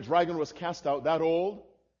 And the great dragon was cast out, that old,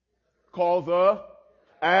 called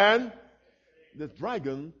and the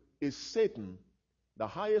dragon is Satan, the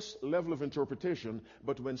highest level of interpretation.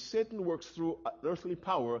 But when Satan works through earthly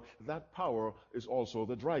power, that power is also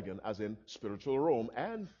the dragon, as in spiritual Rome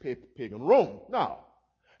and pagan Rome. Now,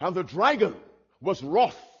 and the dragon was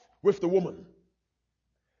wroth with the woman,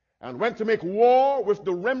 and went to make war with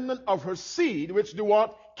the remnant of her seed, which do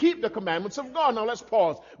what? Keep the commandments of God. Now let's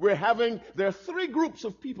pause. There are three groups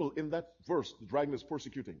of people in that verse the dragon is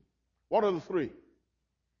persecuting. What are the three?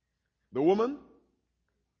 The woman,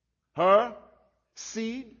 her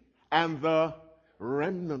seed, and the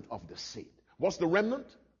remnant of the seed. What's the remnant?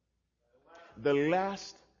 The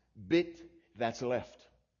last bit that's left.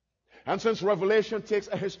 And since Revelation takes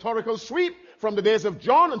a historical sweep from the days of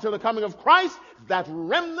John until the coming of Christ, that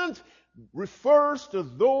remnant refers to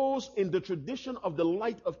those in the tradition of the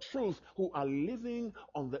light of truth who are living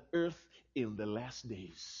on the earth in the last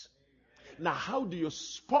days. Now, how do you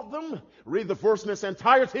spot them? Read the verse in its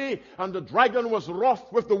entirety. And the dragon was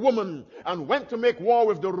wroth with the woman, and went to make war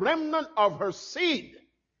with the remnant of her seed,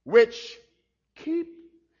 which keep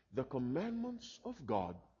the commandments of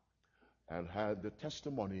God and had the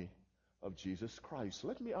testimony of Jesus Christ.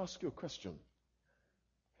 Let me ask you a question.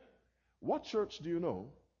 What church do you know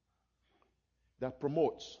that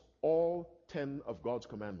promotes all 10 of God's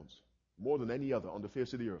commandments more than any other on the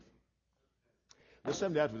face of the earth? The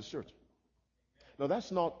Seventh-day Adventist Church. Now,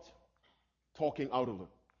 that's not talking out of the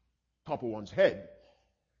top of one's head.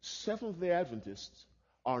 Seventh-day Adventists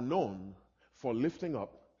are known for lifting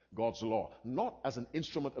up God's law, not as an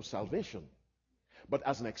instrument of salvation, but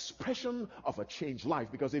as an expression of a changed life.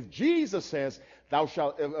 Because if Jesus says,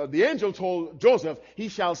 the angel told Joseph, he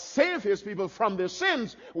shall save his people from their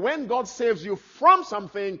sins. When God saves you from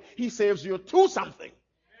something, he saves you to something.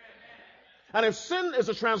 And if sin is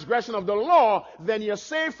a transgression of the law, then you're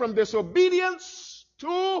saved from disobedience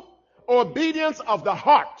to obedience of the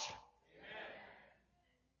heart.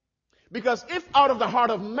 Because if out of the heart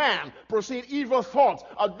of man proceed evil thoughts,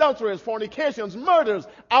 adulteries, fornications, murders,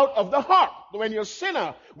 out of the heart. When you're a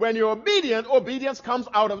sinner, when you're obedient, obedience comes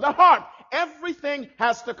out of the heart. Everything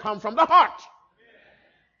has to come from the heart.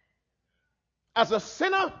 As a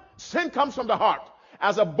sinner, sin comes from the heart.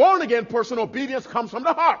 As a born-again person, obedience comes from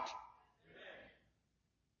the heart.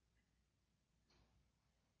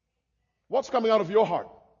 What's coming out of your heart?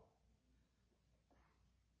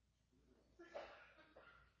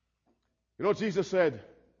 You know what Jesus said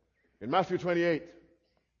in Matthew 28,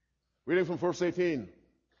 reading from verse 18.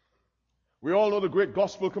 We all know the great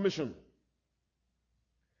gospel commission.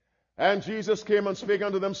 And Jesus came and spake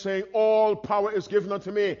unto them, saying, all power is given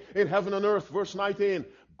unto me in heaven and earth. Verse 19,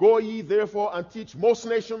 Go ye therefore and teach most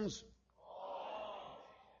nations.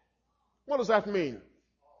 What does that mean?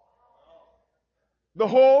 The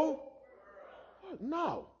whole?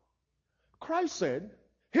 Now, Christ said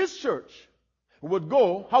his church would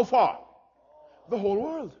go how far? The whole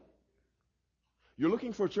world. You're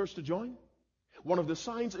looking for a church to join? One of the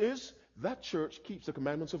signs is that church keeps the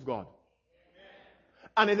commandments of God.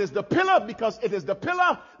 And it is the pillar, because it is the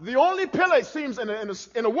pillar, the only pillar, it seems, in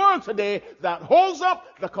the world today that holds up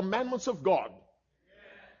the commandments of God.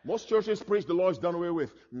 Most churches preach the law is done away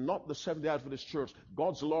with. Not the Seventh-day Adventist church.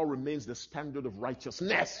 God's law remains the standard of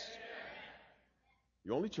righteousness.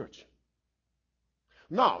 The only church.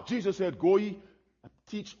 Now, Jesus said, go ye,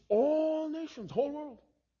 teach all nations, whole world.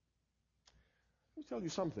 Let me tell you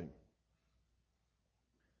something.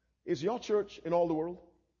 Is your church in all the world?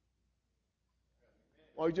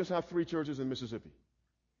 Or you just have 3 churches in Mississippi?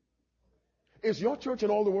 Is your church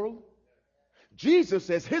in all the world? Jesus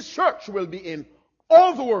says his church will be in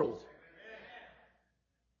all the world.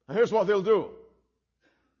 And here's what they'll do.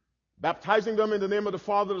 Baptizing them in the name of the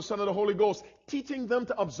Father, the Son, and the Holy Ghost. Teaching them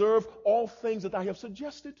to observe all things that I have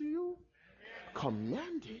suggested to you.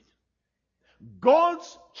 Commanded.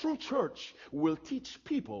 God's true church will teach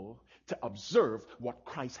people to observe what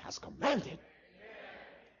Christ has commanded.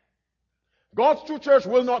 God's true church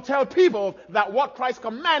will not tell people that what Christ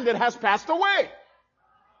commanded has passed away.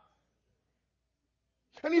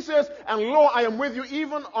 And he says, and lo, I am with you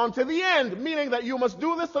even unto the end, meaning that you must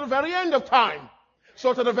do this to the very end of time.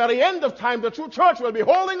 So to the very end of time, the true church will be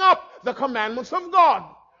holding up the commandments of God.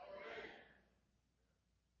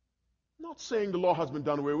 Not saying the law has been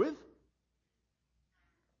done away with.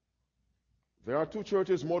 There are 2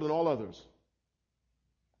 churches more than all others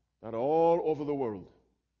that are all over the world.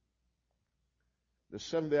 The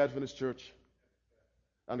Seventh-day Adventist Church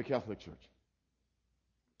and the Catholic Church.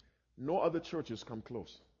 No other churches come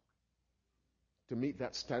close to meet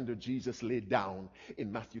that standard Jesus laid down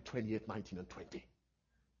in Matthew 28, 19, and 20.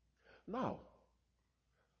 Now,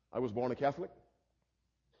 I was born a Catholic.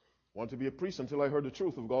 Wanted to be a priest until I heard the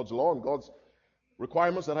truth of God's law and God's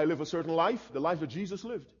requirements that I live a certain life, the life that Jesus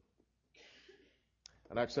lived.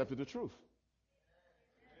 And I accepted the truth.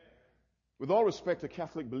 With all respect to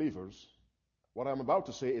Catholic believers, what I'm about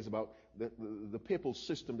to say is about the papal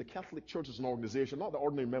system. The Catholic Church is an organization, not the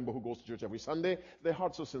ordinary member who goes to church every Sunday. Their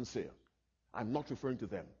hearts are sincere. I'm not referring to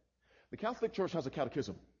them. The Catholic Church has a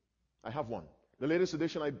catechism. I have one. The latest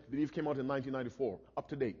edition, I believe, came out in 1994, up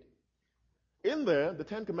to date. In there, the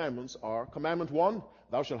 10 commandments are, Commandment 1,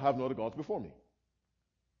 thou shalt have no other gods before me.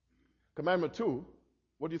 Commandment 2,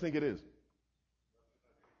 what do you think it is?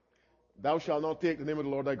 Thou shalt not take the name of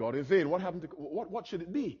the Lord thy God in vain. What happened to, what should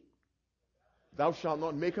it be? Thou shalt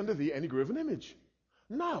not make unto thee any graven image.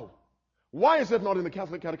 Now, why is it not in the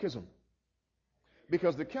Catholic Catechism?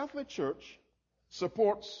 Because the Catholic Church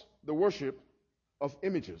supports the worship of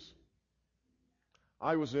images.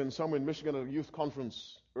 I was somewhere in Michigan at a youth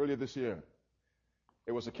conference earlier this year.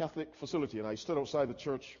 It was a Catholic facility, and I stood outside the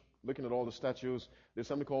church looking at all the statues. There's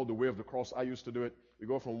something called the Way of the Cross. I used to do it. We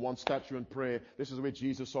go from one statue and pray. This is where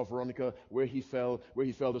Jesus saw Veronica, where he fell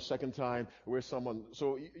the second time, where someone...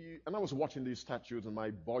 and I was watching these statues, and my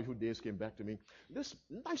boyhood days came back to me. This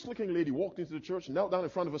nice-looking lady walked into the church, knelt down in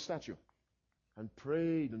front of a statue, and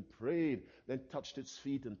prayed, then touched its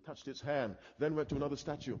feet and touched its hand, then went to another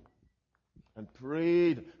statue, and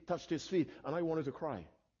prayed, touched his feet, and I wanted to cry.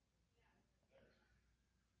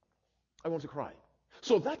 I want to cry.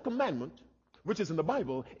 So that commandment, which is in the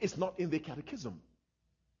Bible, is not in the catechism.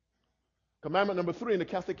 Commandment number 3 in the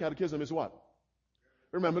Catholic Catechism is what?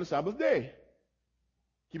 Remember the Sabbath day.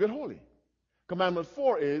 Keep it holy. Commandment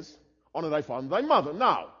 4 is, honor thy father and thy mother.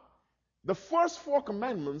 Now, the first 4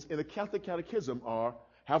 commandments in the Catholic Catechism are,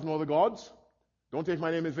 have no other gods, don't take my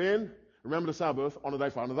name in vain, remember the Sabbath, honor thy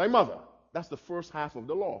father and thy mother. That's the first half of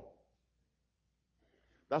the law.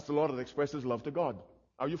 That's the law that expresses love to God.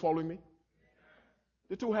 Are you following me?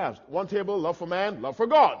 The 2 halves. One table, love for man, love for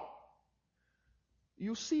God.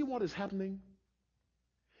 You see what is happening?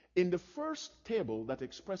 In the first table that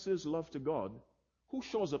expresses love to God, who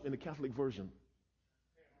shows up in the Catholic version?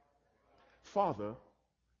 Father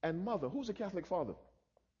and mother. Who's the Catholic father?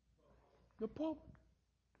 The Pope.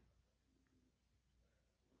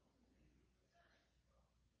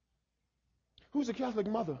 Who's the Catholic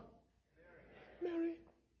mother? Mary.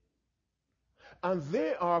 And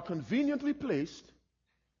they are conveniently placed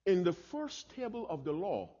in the first table of the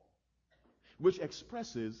law, which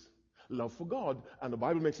expresses love for God. And the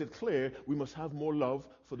Bible makes it clear we must have more love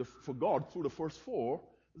for God through the first 4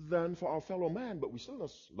 than for our fellow man. But we still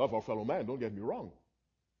must love our fellow man, don't get me wrong,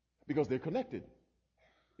 because they're connected.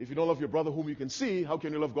 If you don't love your brother whom you can see, how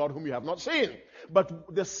can you love God whom you have not seen?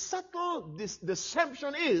 But the subtle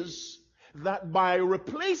deception is that by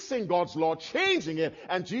replacing God's law, changing it,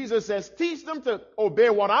 and Jesus says, teach them to obey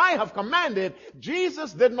what I have commanded,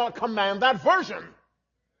 Jesus did not command that version.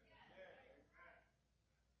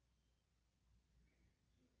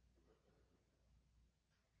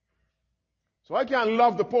 So I can't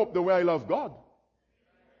love the Pope the way I love God.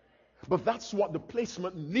 But that's what the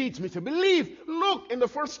placement needs me to believe. Look, in the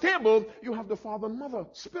first table, you have the Father and Mother,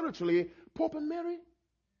 spiritually, Pope and Mary.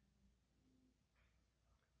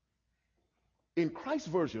 In Christ's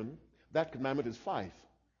version, that commandment is 5.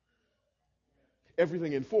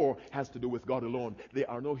 Everything in 4 has to do with God alone. There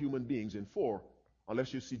are no human beings in 4,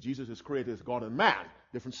 unless you see Jesus is created as God and man.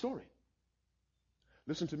 Different story.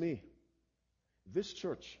 Listen to me. This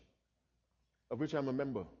church, of which I'm a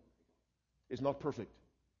member, is not perfect.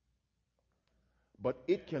 But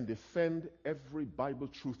it can defend every Bible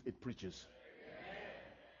truth it preaches.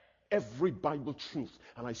 Every Bible truth.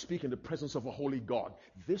 And I speak in the presence of a holy God.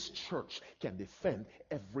 This church can defend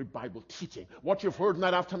every Bible teaching. What you've heard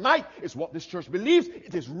night after night is what this church believes.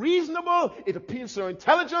 It is reasonable. It appeals to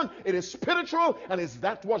intelligent. It is spiritual. And is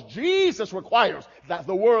that what Jesus requires? That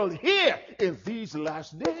the world hear in these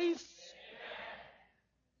last days.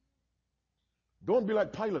 Don't be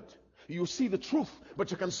like Pilate. You see the truth,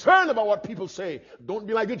 but you're concerned about what people say. Don't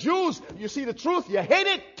be like the Jews. You see the truth, you hate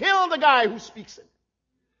it, kill the guy who speaks it.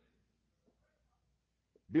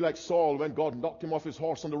 Be like Saul when God knocked him off his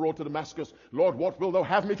horse on the road to Damascus. Lord, what wilt thou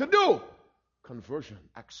have me to do? Conversion.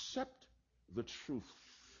 Accept the truth.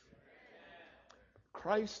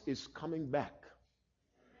 Christ is coming back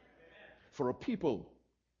for a people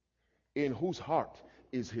in whose heart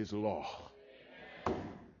is his law.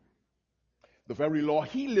 The very law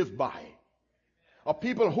he lived by. Of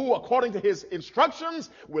people who, according to his instructions,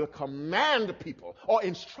 will command people or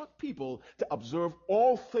instruct people to observe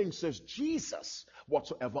all things, says Jesus,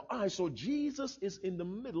 whatsoever I. So Jesus is in the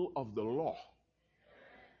middle of the law.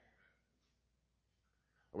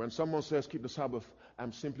 When someone says, keep the Sabbath,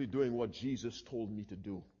 I'm simply doing what Jesus told me to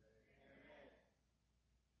do.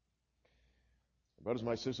 Brothers,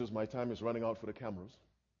 my sisters, my time is running out for the cameras.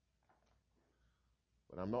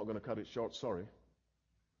 But I'm not going to cut it short, sorry.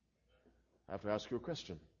 I have to ask you a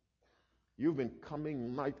question. You've been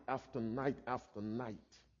coming night after night after night.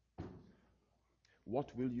 What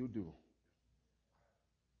will you do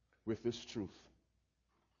with this truth?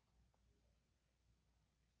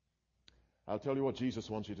 I'll tell you what Jesus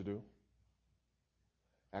wants you to do.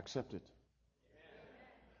 Accept it.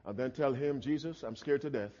 And then tell him, Jesus, I'm scared to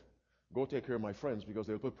death. Go take care of my friends because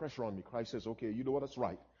they'll put pressure on me. Christ says, okay, you do what is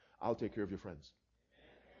right. I'll take care of your friends.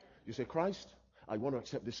 You say, Christ, I want to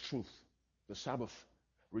accept this truth. The Sabbath,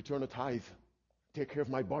 return a tithe, take care of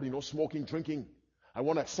my body, no smoking, drinking. I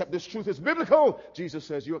want to accept this truth. It's biblical. Jesus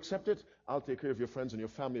says, you accept it, I'll take care of your friends and your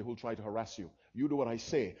family who will try to harass you. You do what I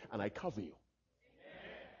say, and I cover you.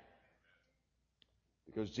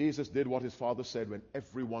 Because Jesus did what his Father said when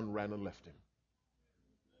everyone ran and left him.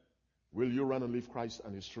 Will you run and leave Christ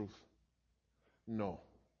and his truth? No.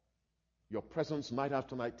 Your presence night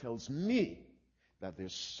after night tells me that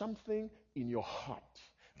there's something in your heart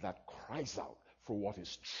that cries out for what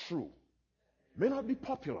is true. May not be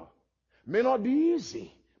popular, may not be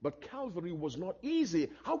easy, but Calvary was not easy.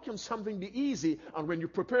 How can something be easy and when you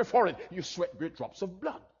prepare for it, you sweat great drops of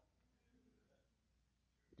blood?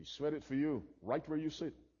 He sweated for you right where you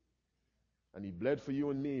sit. And he bled for you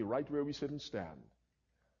and me right where we sit and stand.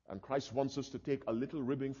 And Christ wants us to take a little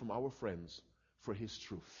ribbing from our friends for his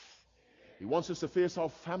truth. He wants us to face our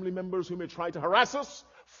family members who may try to harass us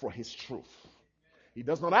for his truth. He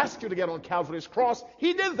does not ask you to get on Calvary's cross.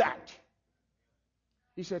 He did that.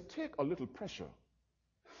 He said, take a little pressure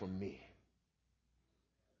from me.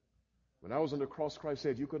 When I was on the cross, Christ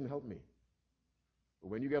said, you couldn't help me. But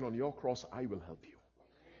when you get on your cross, I will help you.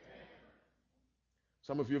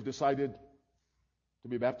 Some of you have decided to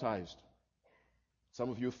be baptized. Some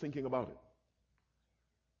of you are thinking about it.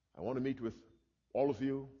 I want to meet with all of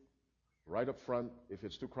you right up front. If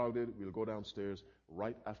it's too crowded, we'll go downstairs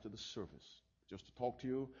right after the service. Just to talk to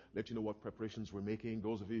you, let you know what preparations we're making.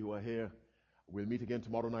 Those of you who are here, we'll meet again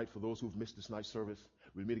tomorrow night. For those who've missed this night's service,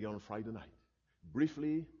 we'll meet again on Friday night.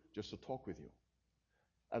 Briefly, just to talk with you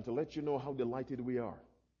and to let you know how delighted we are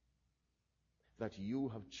that you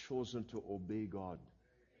have chosen to obey God.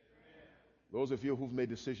 Those of you who've made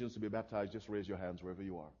decisions to be baptized, just raise your hands wherever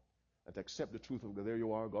you are and to accept the truth of God. There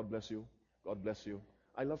you are. God bless you. God bless you.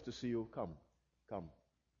 I love to see you. Come. I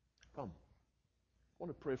want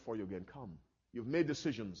to pray for you again. Come. You've made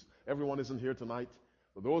decisions. Everyone isn't here tonight.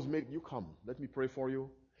 But those make you come. Let me pray for you.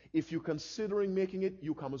 If you're considering making it,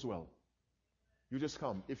 you come as well. You just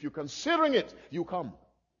come. If you're considering it, you come.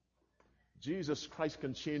 Jesus Christ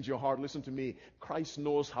can change your heart. Listen to me. Christ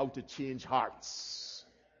knows how to change hearts.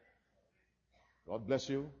 God bless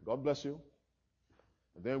you. God bless you.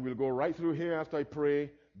 And then we'll go right through here after I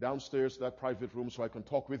pray downstairs to that private room so I can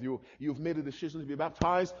talk with you. You've made a decision to be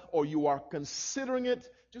baptized or you are considering it.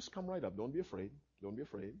 Just come right up. Don't be afraid. Don't be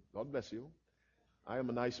afraid. God bless you. I am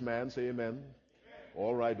a nice man. Say amen.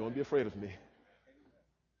 All right. Don't be afraid of me.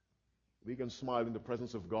 We can smile in the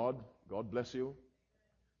presence of God. God bless you.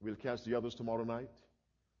 We'll catch the others tomorrow night.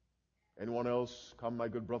 Anyone else? Come, my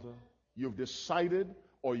good brother. You've decided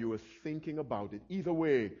or you were thinking about it. Either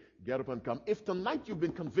way, get up and come. If tonight you've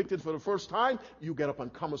been convicted for the first time, you get up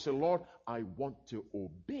and come and say, Lord, I want to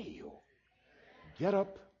obey you. Get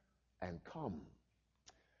up and come.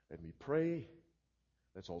 Let me pray.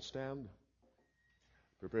 Let's all stand.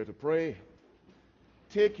 Prepare to pray.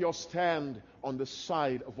 Take your stand on the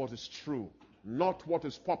side of what is true, not what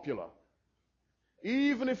is popular.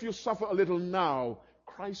 Even if you suffer a little now,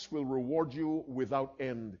 Christ will reward you without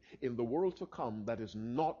end in the world to come that is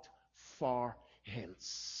not far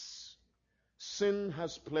hence. Sin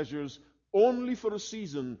has pleasures only for a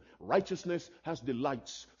season. Righteousness has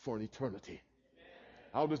delights for an eternity.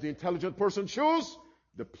 How does the intelligent person choose?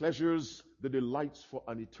 The pleasures, the delights for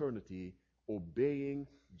an eternity, obeying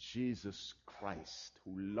Jesus Christ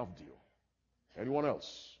who loved you. Anyone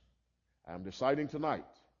else? I'm deciding tonight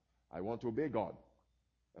I want to obey God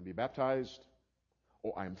and be baptized,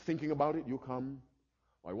 or I'm thinking about it. You come.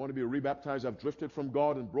 I want to be rebaptized. I've drifted from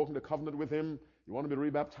God and broken the covenant with Him. You want to be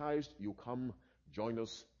rebaptized? You come. Join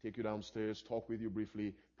us. Take you downstairs. Talk with you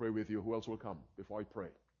briefly. Pray with you. Who else will come before I pray?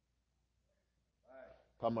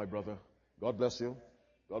 Come, my brother. God bless you.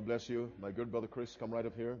 God bless you. My good brother Chris, come right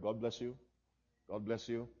up here. God bless you. God bless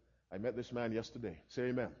you. I met this man yesterday. Say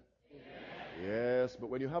amen. Amen. Yes, but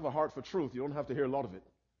when you have a heart for truth, you don't have to hear a lot of it.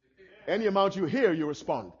 Any amount you hear, you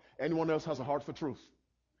respond. Anyone else has a heart for truth?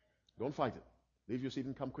 Don't fight it. Leave your seat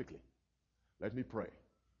and come quickly. Let me pray.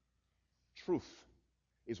 Truth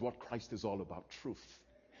is what Christ is all about. Truth.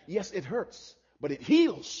 Yes, it hurts, but it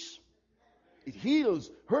heals. It heals.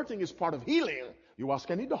 Hurting is part of healing. You ask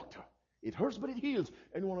any doctor. It hurts, but it heals.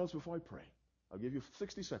 Anyone else before I pray? I'll give you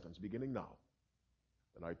 60 seconds, beginning now.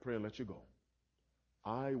 And I pray and let you go.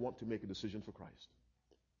 I want to make a decision for Christ.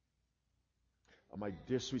 My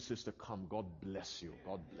dear sweet sister, come. God bless you.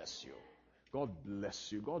 God bless you. God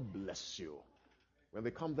bless you. God bless you. When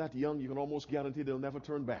they come that young, you can almost guarantee they'll never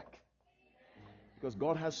turn back. Because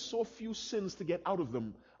God has so few sins to get out of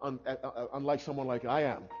them, unlike someone like I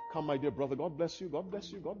am. Come, my dear brother. God bless you. God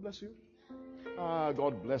bless you. God bless you.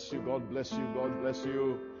 God bless you. God bless you. God bless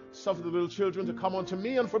you. Suffer the little children to come unto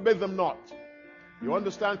me and forbid them not. You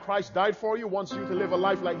understand Christ died for you, wants you to live a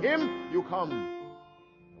life like Him. You come.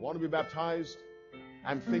 I want to be baptized.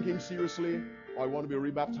 I'm thinking seriously, or I want to be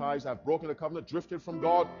rebaptized. I've broken the covenant, drifted from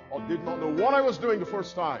God, or did not know what I was doing the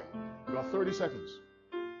first time. You got 30 seconds.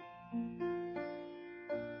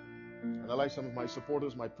 And I'd like some of my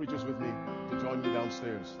supporters, my preachers with me, to join me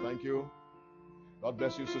downstairs. Thank you. God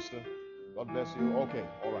bless you, sister. God bless you. Okay,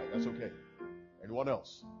 all right, that's okay. Anyone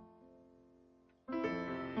else?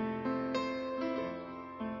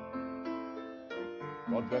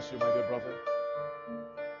 God bless you, my dear brother.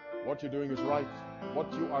 What you're doing is right.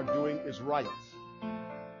 What you are doing is right.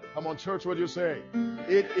 Come on, church, what do you say?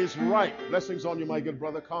 It is right. Blessings on you, my good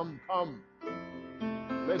brother. Come, come.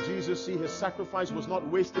 Let Jesus see His sacrifice was not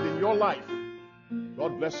wasted in your life.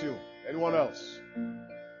 God bless you. Anyone else?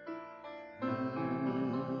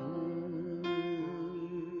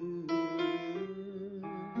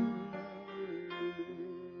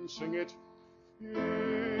 Sing it.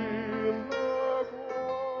 In the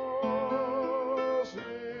cross,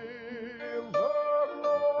 in the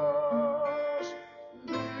cross,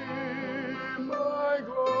 be my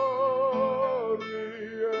glory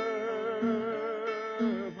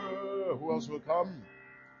ever. Who else will come?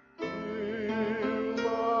 Till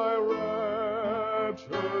my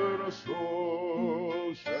raptured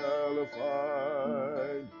soul shall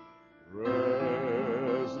find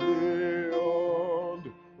rest beyond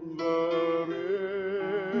the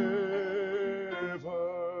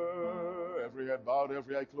river. Every head bowed,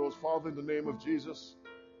 every eye closed. Father, in the name of Jesus,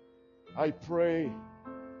 I pray,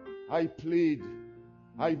 I plead,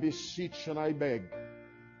 I beseech, and I beg.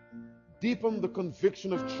 Deepen the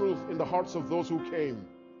conviction of truth in the hearts of those who came.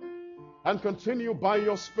 And continue by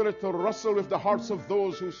your Spirit to wrestle with the hearts of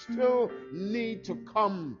those who still need to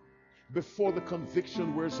come before the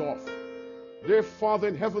conviction wears off. Dear Father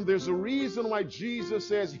in heaven, there's a reason why Jesus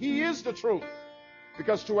says He is the truth.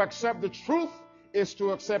 Because to accept the truth is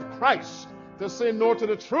to accept Christ. To say no to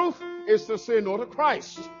the truth is to say no to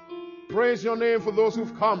Christ. Praise your name for those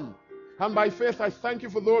who've come. And by faith, I thank you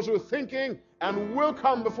for those who are thinking and will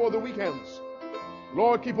come before the weekends.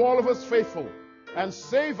 Lord, keep all of us faithful and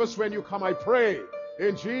save us when you come, I pray.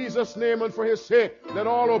 In Jesus' name and for his sake, let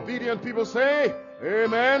all obedient people say,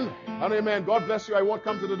 amen and amen. God bless you. I won't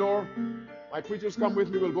come to the door. My preachers come with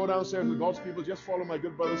me. We'll go downstairs with God's people. Just follow my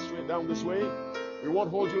good brother straight down this way. We won't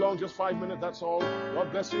hold you long, just 5 minutes, that's all.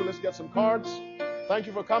 God bless you. Let's get some cards. Thank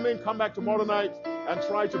you for coming. Come back tomorrow night and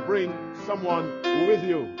try to bring someone with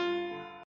you.